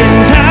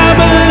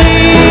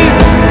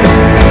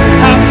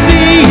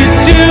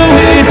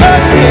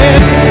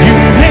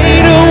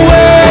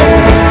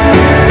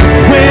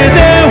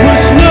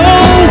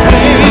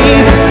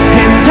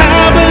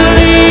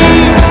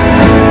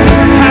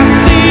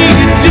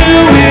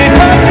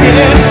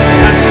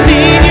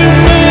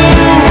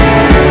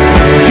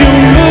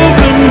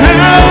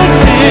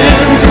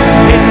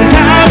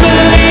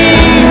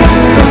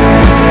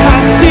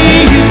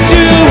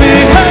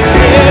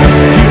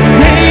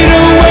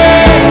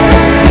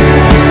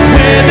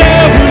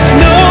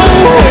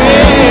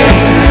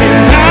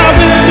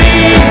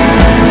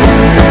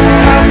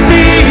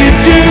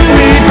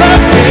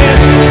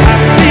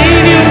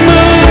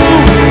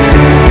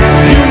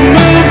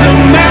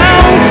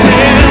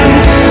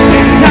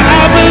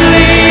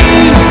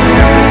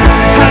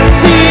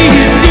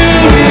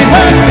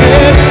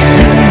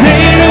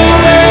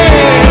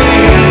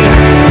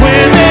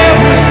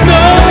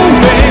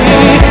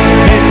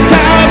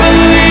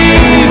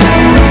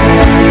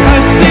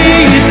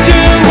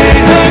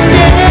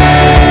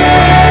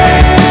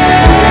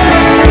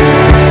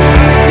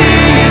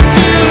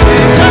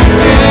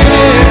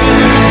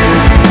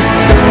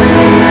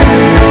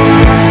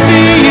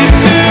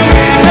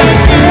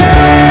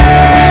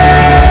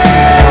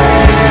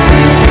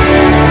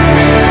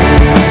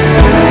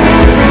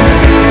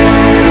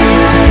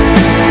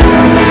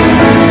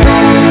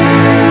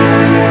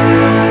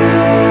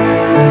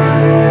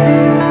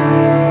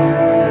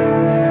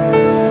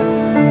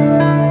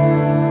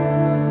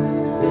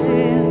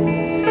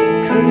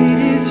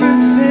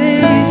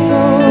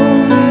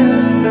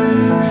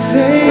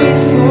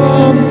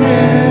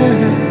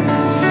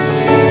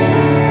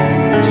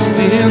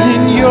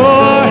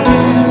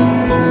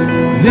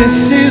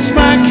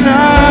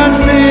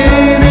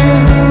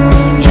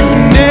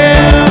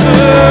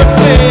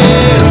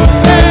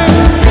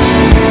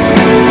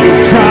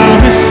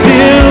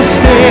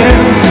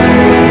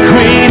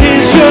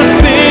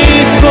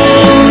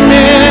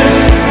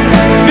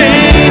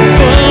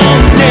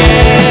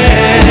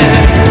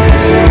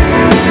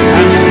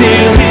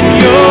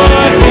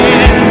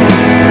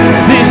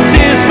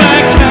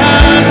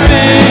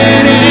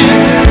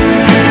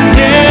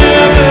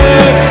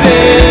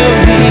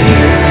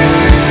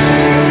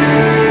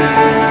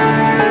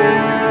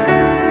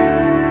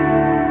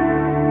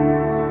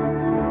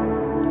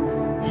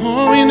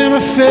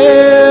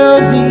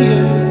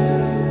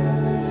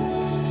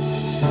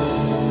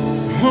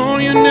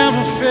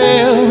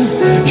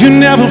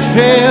 never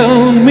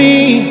failed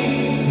me.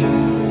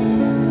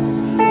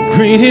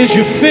 Great is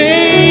your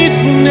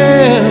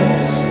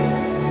faithfulness.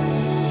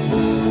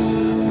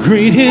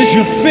 Great is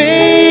your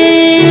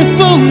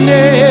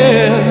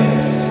faithfulness.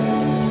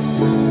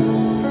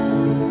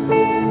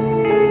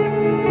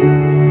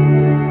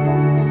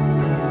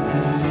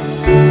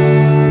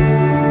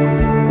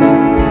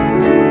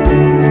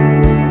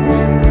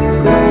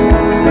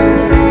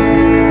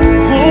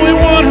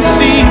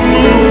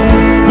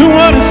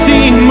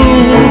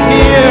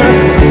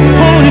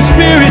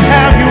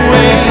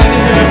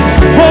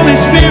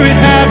 Spirit,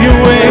 have your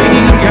way,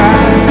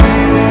 God.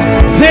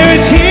 There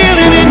is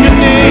healing in your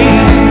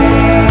name.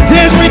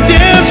 There's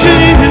redemption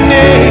in your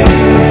name.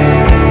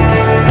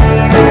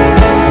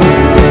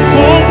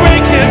 Oh,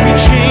 break every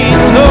chain,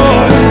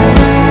 Lord.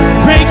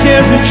 Break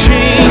every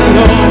chain,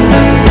 Lord.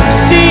 I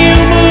see you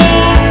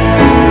move.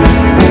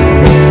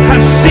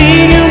 I've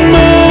seen you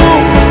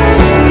move.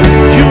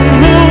 You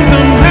move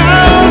the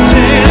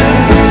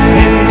mountains,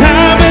 and I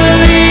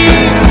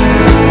believe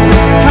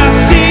I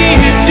see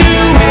you do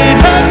it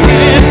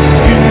again.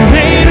 You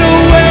made a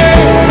way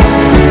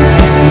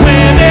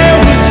where there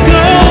was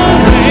no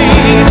way,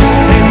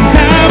 and I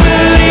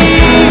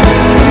believe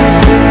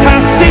I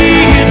see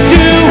you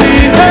do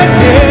it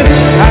again.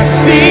 I've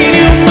seen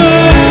you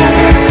move.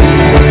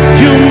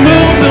 You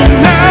move the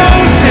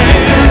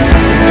mountains,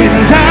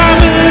 and I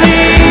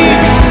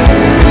believe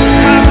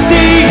I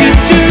see you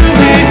do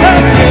it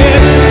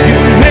again. You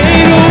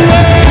made a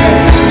way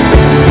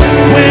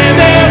where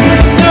there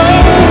was no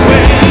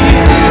way,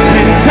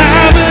 and I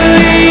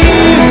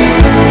believe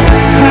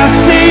I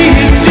see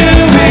you do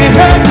it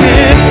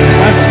again.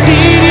 I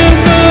see you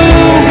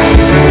move.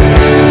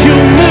 You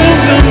move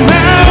the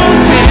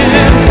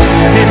mountains,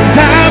 and I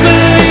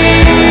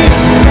believe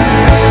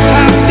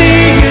I see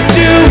you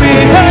do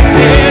it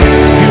again.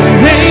 You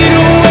made a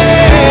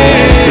way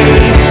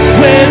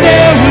where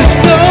there was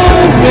no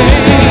way,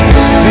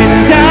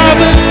 and I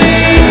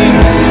believe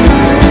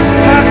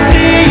I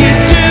see you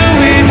do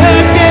it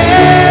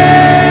again.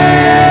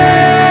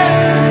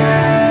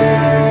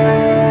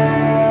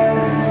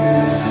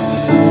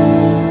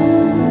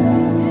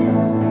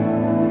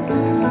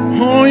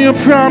 Oh, your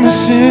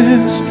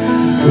promises,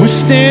 we're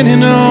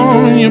standing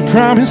on your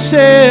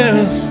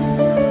promises.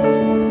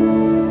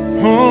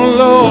 Oh,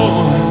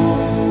 Lord.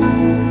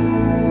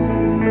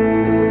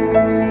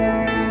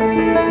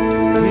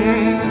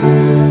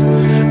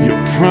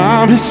 Your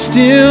promise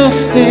still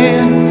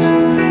stands.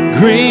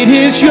 Great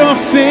is your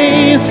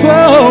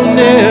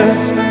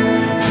faithfulness.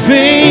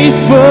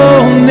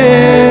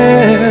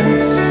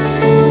 Faithfulness.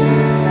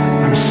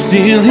 I'm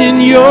still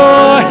in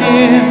your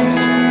hands.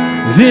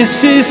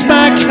 This is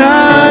my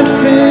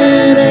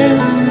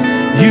confidence.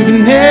 You've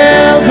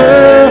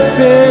never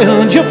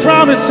failed. Your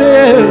promise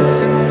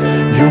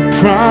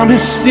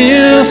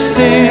still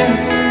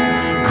stands.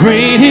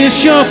 Great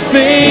is your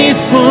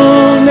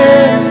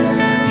faithfulness.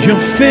 Your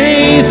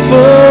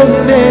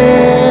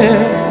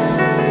faithfulness.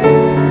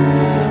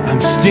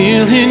 I'm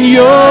still in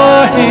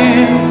your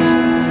hands.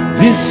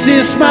 This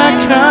is my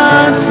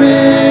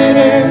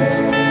confidence.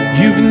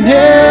 You've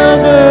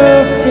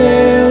never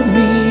failed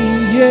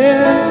me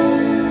yet.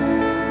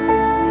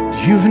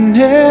 You've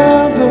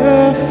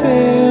never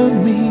failed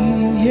me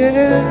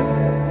yet.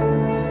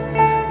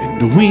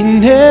 And we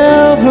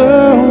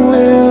never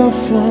will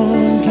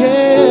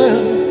forget.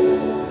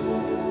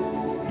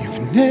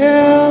 You've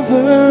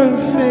never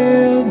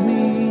failed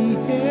me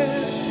yet.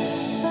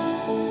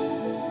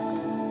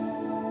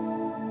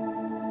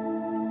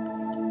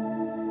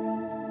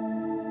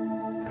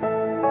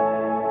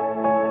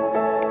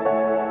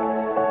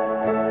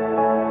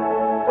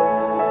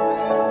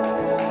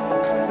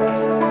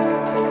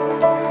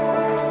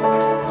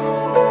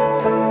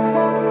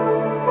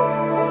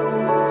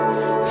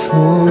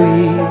 For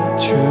we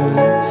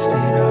trust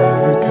in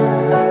our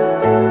God,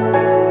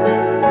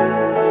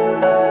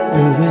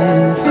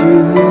 moving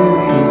through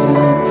His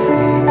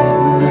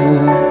unfailing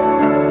love.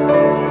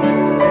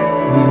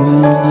 We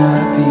will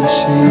not be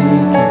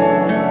shaken.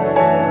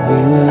 We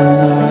will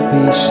not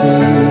be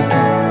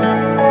shaken.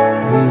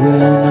 We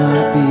will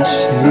not be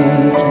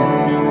shaken.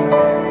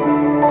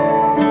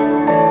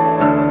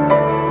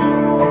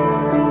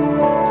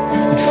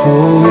 And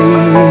for we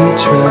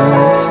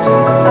trust in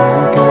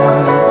our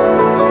God,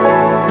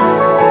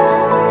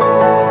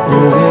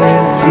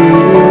 moving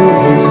through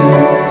His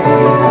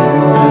unfailing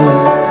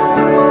love.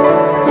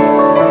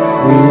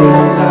 We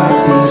will not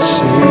be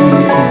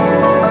shaken.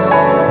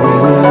 We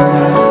will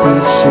not be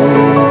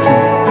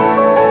shaken.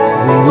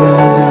 We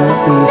will not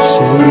be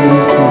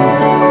shaken.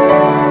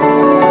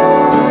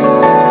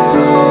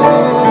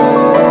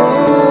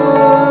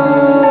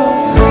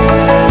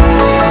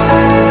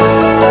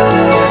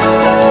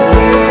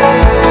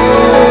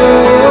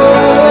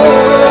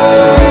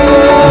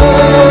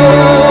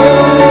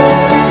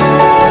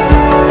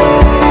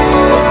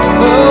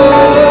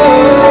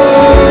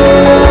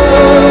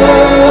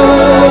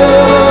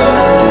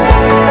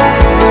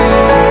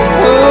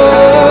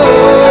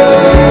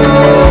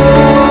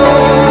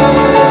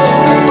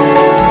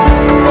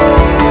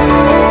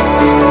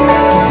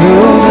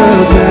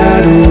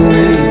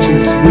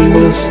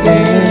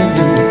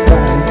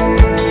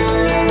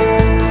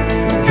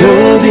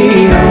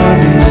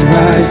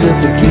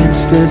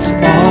 against us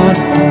on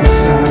all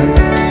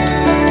sides.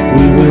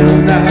 We will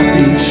not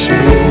be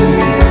shaken.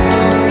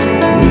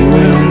 We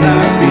will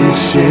not be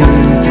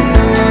shaken.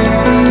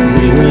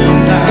 We will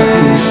not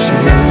be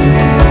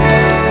shaken.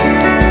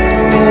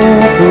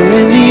 Oh, for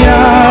in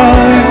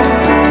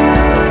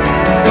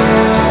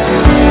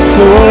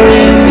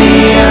the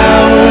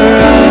hour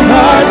of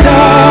our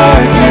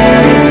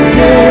darkest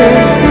day,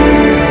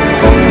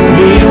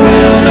 we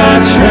will not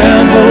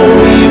tremble,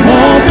 we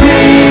won't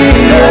be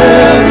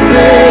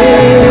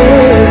afraid.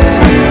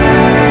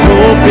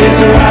 Hope is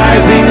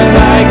rising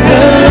like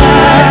the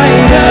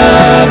light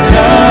of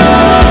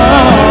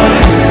dawn.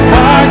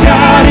 Our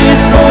God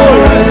is for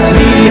us,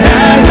 He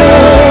has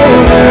overcome.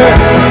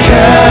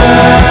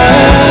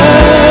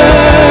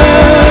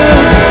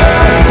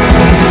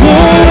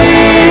 For we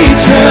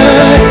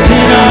trust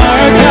in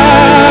our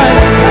God.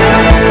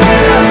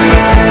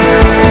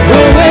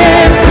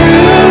 Going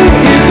through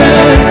His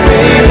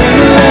unfailing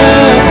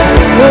love,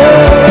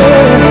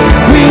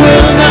 we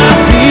will not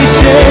be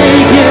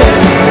shaken.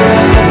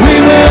 We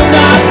will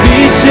not be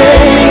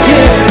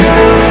shaken.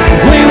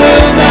 We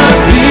will not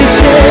be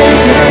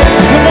shaken.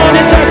 Come on,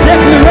 it's our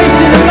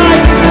declaration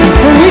tonight.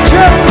 For we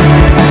trust.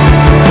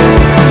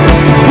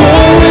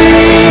 For we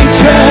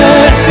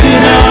trust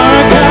in our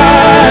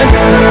God.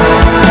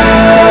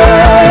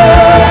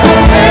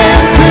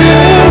 And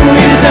through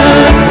His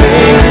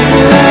unfailing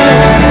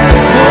love,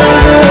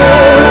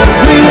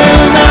 we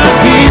will not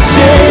be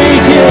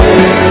shaken.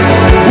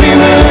 We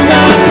will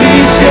not be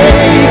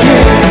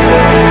shaken.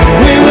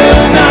 We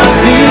will not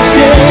be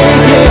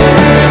shaken.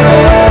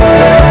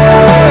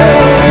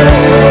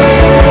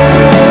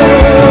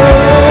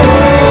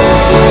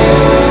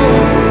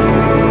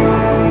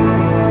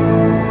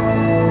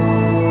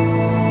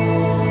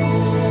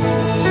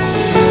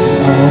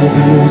 All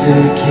those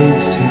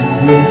against Him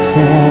will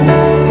fall,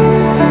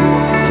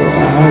 for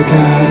our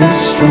God is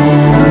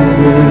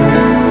stronger.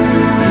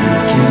 He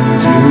can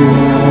do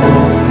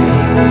all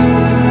things.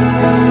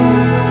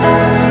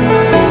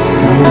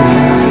 No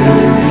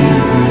higher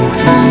name we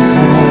can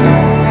call,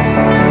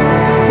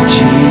 for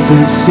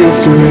Jesus is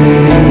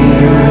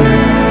greater.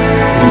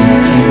 He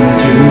can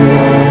do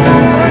all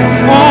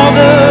things.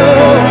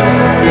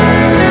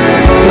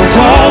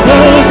 All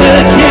those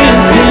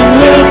against Him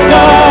will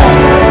fall,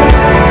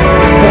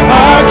 for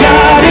our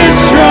God is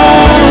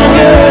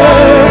stronger.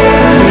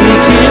 He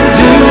can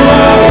do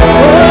all.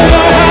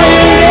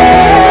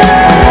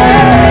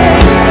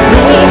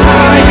 No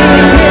higher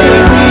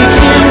name we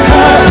can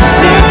call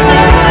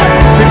tonight,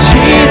 for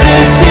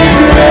Jesus is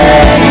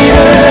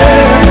greater.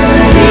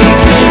 He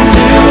can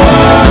do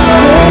all.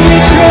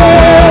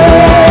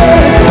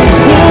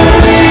 For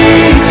we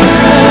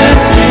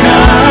trust in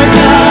our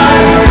God.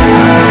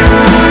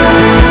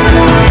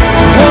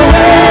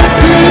 Going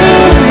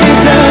through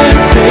His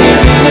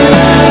unfailing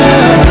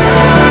love,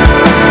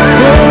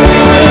 for we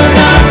will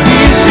not be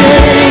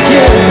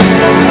shaken.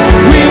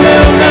 We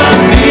will not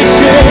be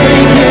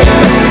shaken.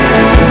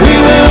 We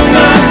will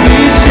not be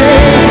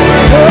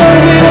shaken. Oh,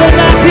 we will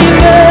not be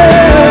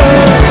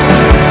moved.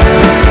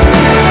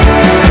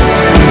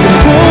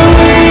 For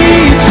we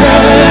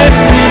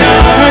trust in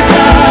our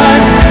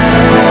God.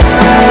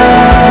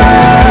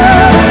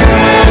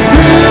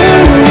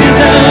 Through His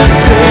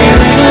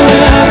unfailing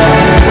love,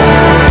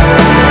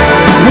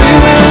 we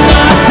will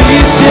not be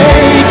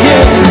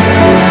shaken.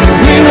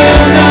 We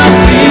will not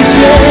be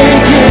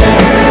shaken.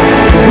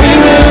 We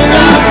will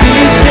not be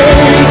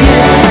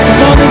shaken.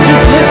 Come on and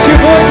just lift your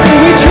voice, for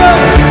we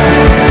trust.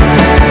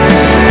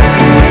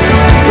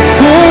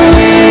 For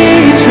we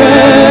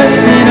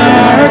trust in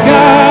our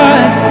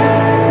God.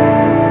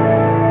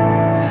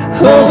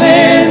 Oh,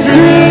 and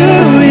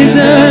through His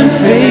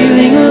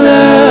unfailing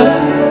love,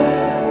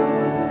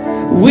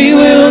 we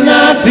will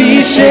not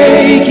be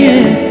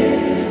shaken.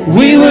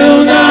 We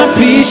will not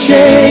be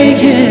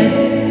shaken.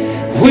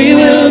 We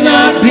will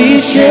not be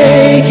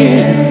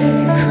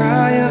shaken. The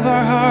cry of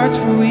our hearts,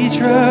 for we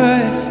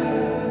trust.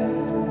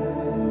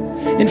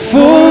 And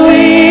for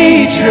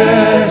we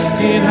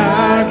trust in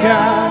our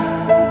God.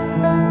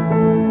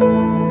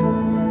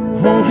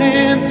 Oh,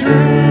 and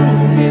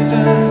through His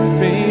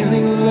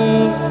unfailing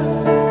love,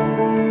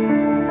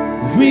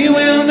 we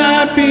will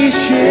not be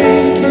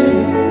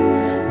shaken.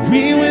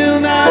 We will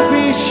not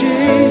be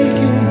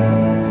shaken.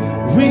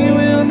 We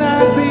will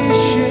not be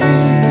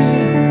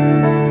shaken.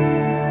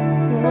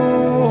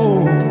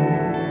 Oh.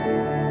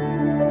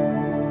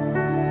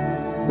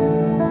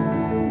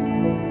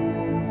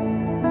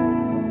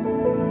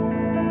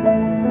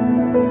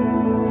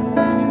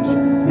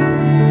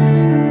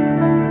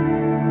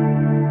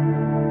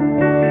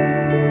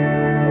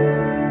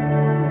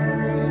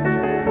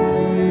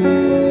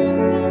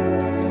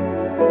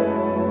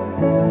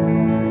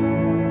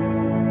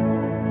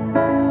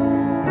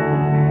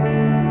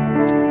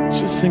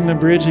 Just sing the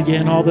bridge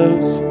again, all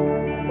those.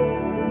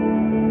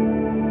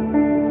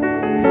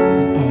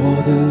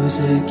 All those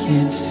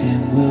against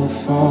Him will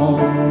fall,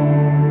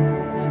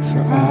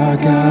 for our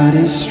God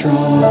is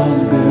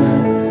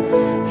stronger.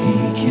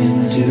 He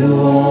can do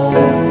all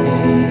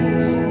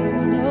things.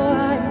 There's no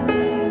higher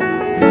name.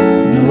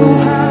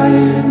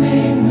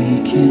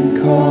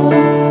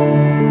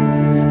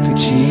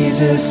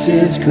 Jesus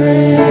is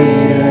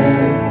greater.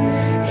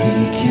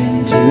 He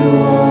can do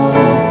all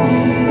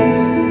things.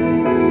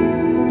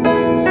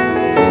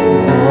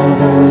 And all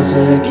those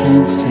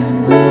against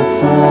him will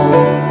fall.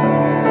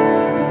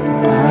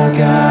 For our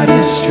God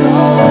is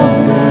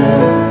stronger.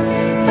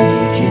 He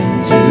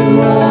can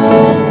do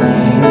all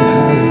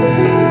things.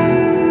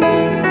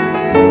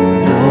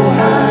 No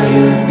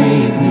higher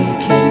name we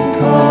can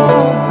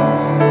call.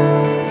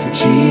 For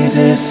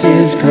Jesus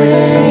is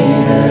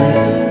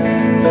greater.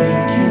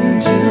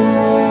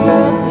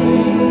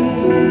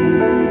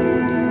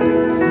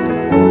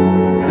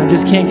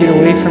 Just can't get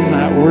away from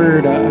that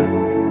word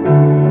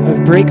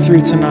of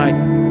breakthrough tonight.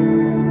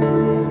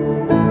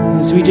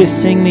 As we just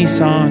sing these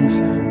songs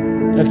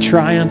of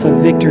triumph,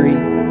 of victory,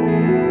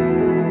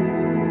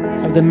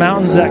 of the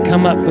mountains that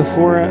come up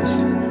before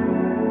us,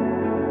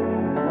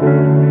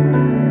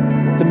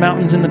 the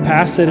mountains in the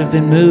past that have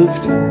been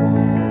moved.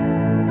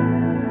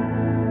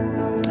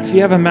 If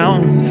you have a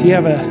mountain, if you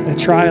have a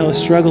trial, a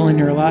struggle in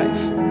your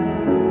life,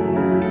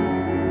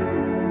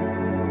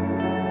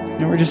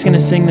 and we're just going to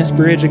sing this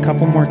bridge a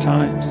couple more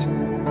times.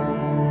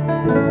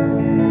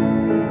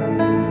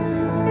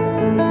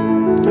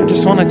 I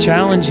just want to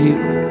challenge you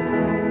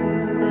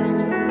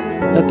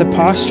that the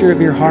posture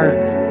of your heart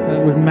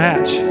would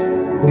match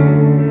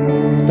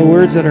the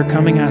words that are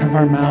coming out of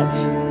our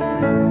mouths.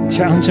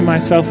 Challenging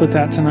myself with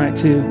that tonight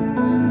too.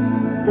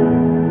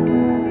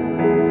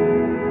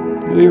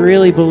 We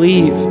really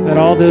believe that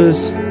all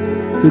those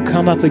who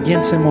come up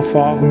against him will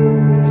fall.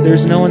 If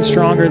there's no one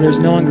stronger, there's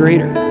no one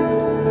greater.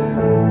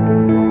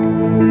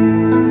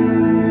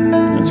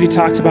 As we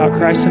talked about,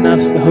 Christ in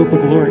us, the hope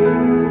of glory.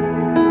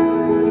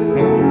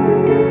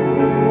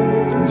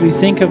 As we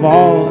think of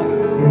all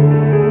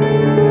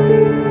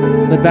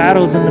the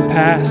battles in the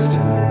past,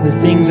 the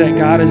things that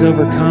God has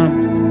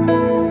overcome,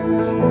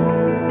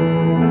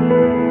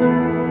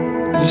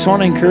 I just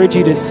want to encourage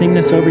you to sing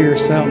this over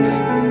yourself,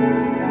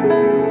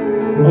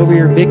 over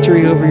your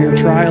victory, over your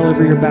trial,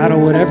 over your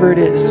battle, whatever it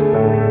is.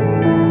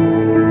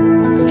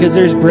 Because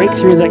there's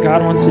breakthrough that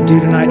God wants to do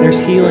tonight. There's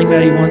healing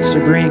that he wants to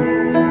bring.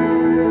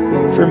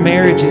 For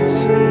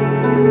marriages,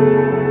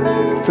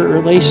 for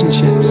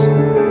relationships,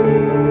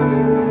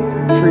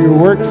 for your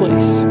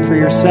workplace, for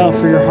yourself,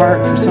 for your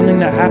heart, for something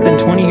that happened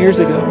 20 years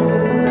ago.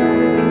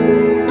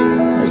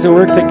 There's a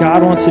work that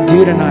God wants to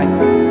do tonight.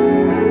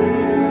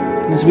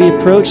 As we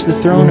approach the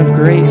throne of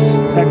grace,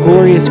 that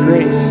glorious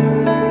grace,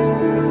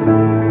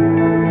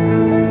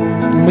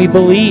 and we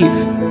believe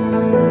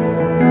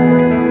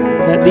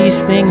that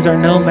these things are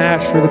no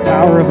match for the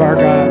power of our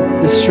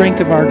God, the strength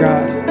of our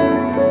God.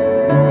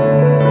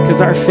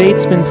 Because our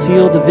fate's been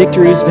sealed, the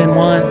victory's been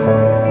won.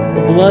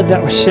 The blood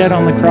that was shed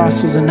on the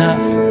cross was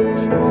enough.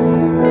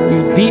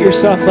 You've beat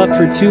yourself up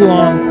for too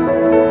long.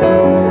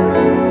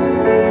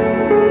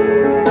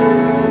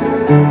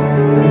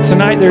 And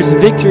tonight there's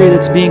victory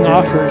that's being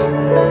offered.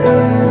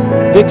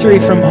 Victory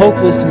from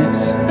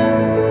hopelessness.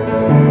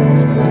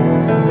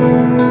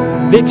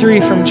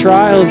 Victory from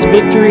trials.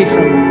 Victory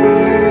from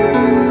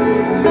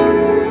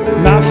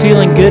not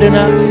feeling good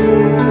enough.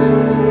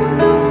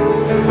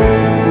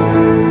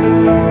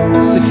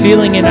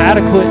 Feeling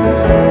inadequate.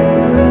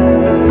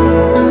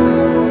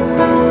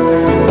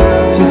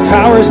 His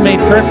power is made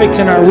perfect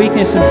in our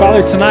weakness. And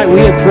Father, tonight we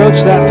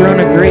approach that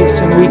throne of grace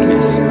and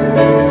weakness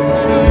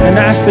and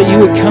ask that you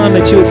would come,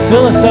 that you would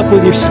fill us up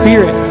with your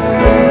Spirit,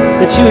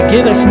 that you would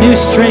give us new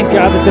strength,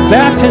 God, that the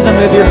baptism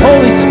of your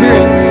Holy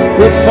Spirit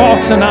would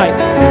fall tonight.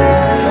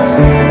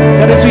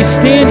 That as we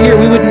stand here,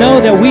 we would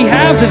know that we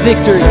have the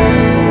victory.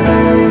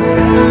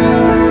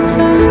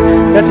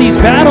 That these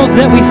battles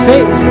that we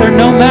face, they're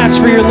no match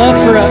for your love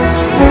for us.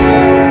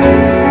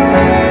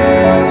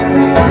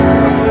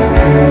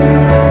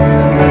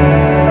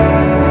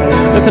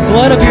 That the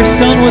blood of your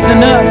Son was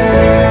enough.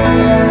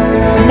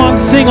 Come on,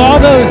 sing all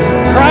those,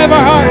 cry of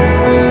our hearts.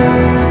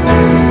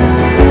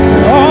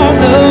 All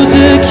those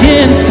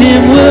against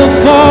him will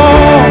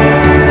fall,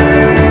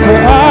 for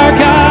our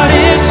God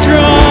is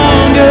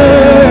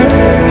stronger.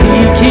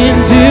 He can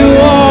do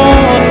all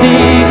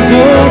things.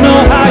 Oh, no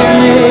higher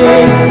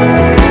name.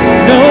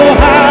 No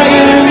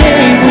higher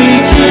name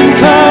we can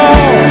call,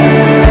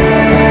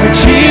 for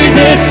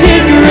Jesus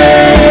is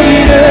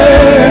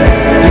greater.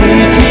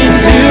 He can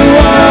do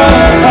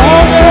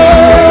all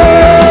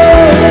those,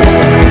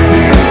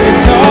 and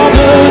all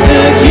those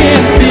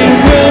against him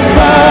will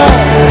fall,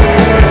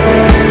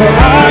 for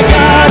our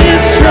God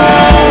is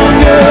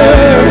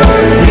stronger.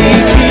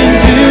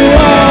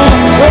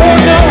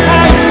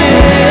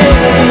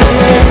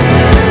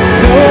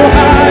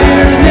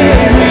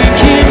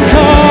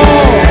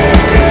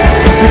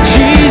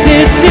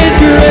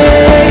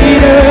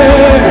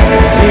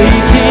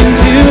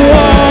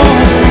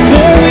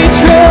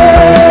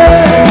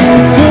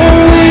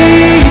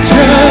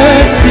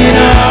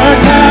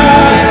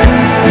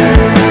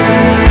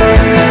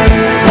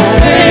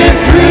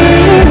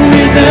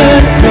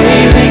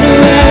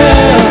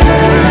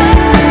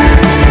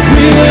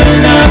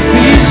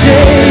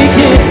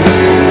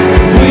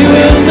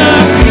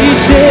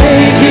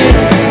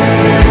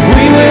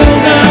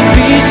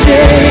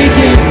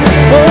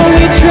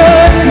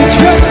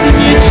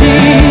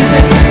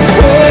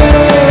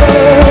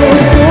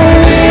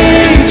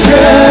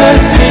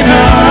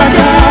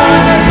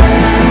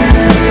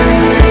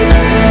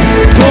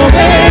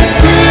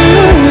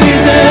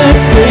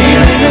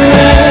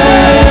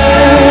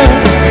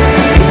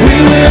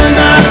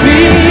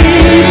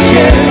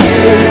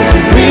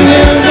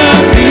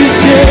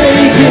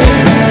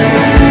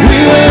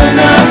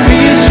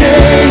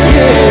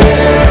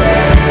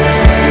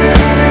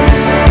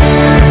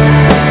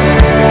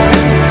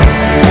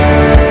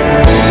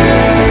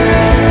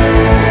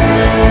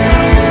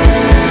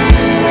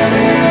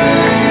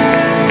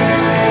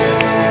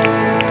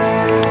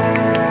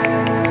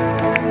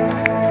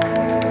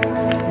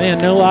 Man,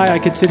 no lie, I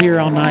could sit here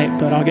all night,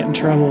 but I'll get in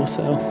trouble,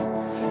 so.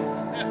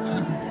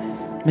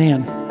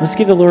 Man, let's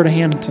give the Lord a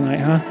hand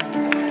tonight, huh?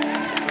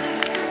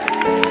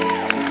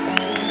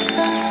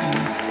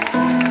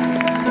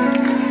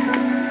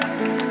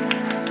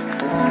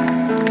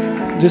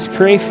 Just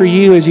pray for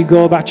you as you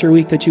go about your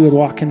week that you would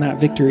walk in that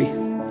victory,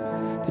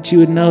 that you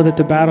would know that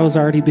the battle's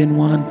already been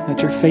won,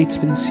 that your fate's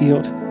been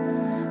sealed,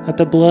 that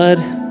the blood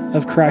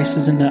of Christ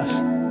is enough.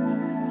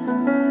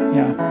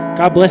 Yeah.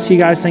 God bless you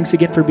guys. Thanks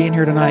again for being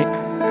here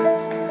tonight.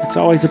 It's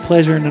always a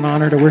pleasure and an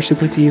honor to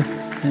worship with you.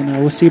 And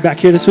we'll see you back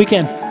here this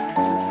weekend.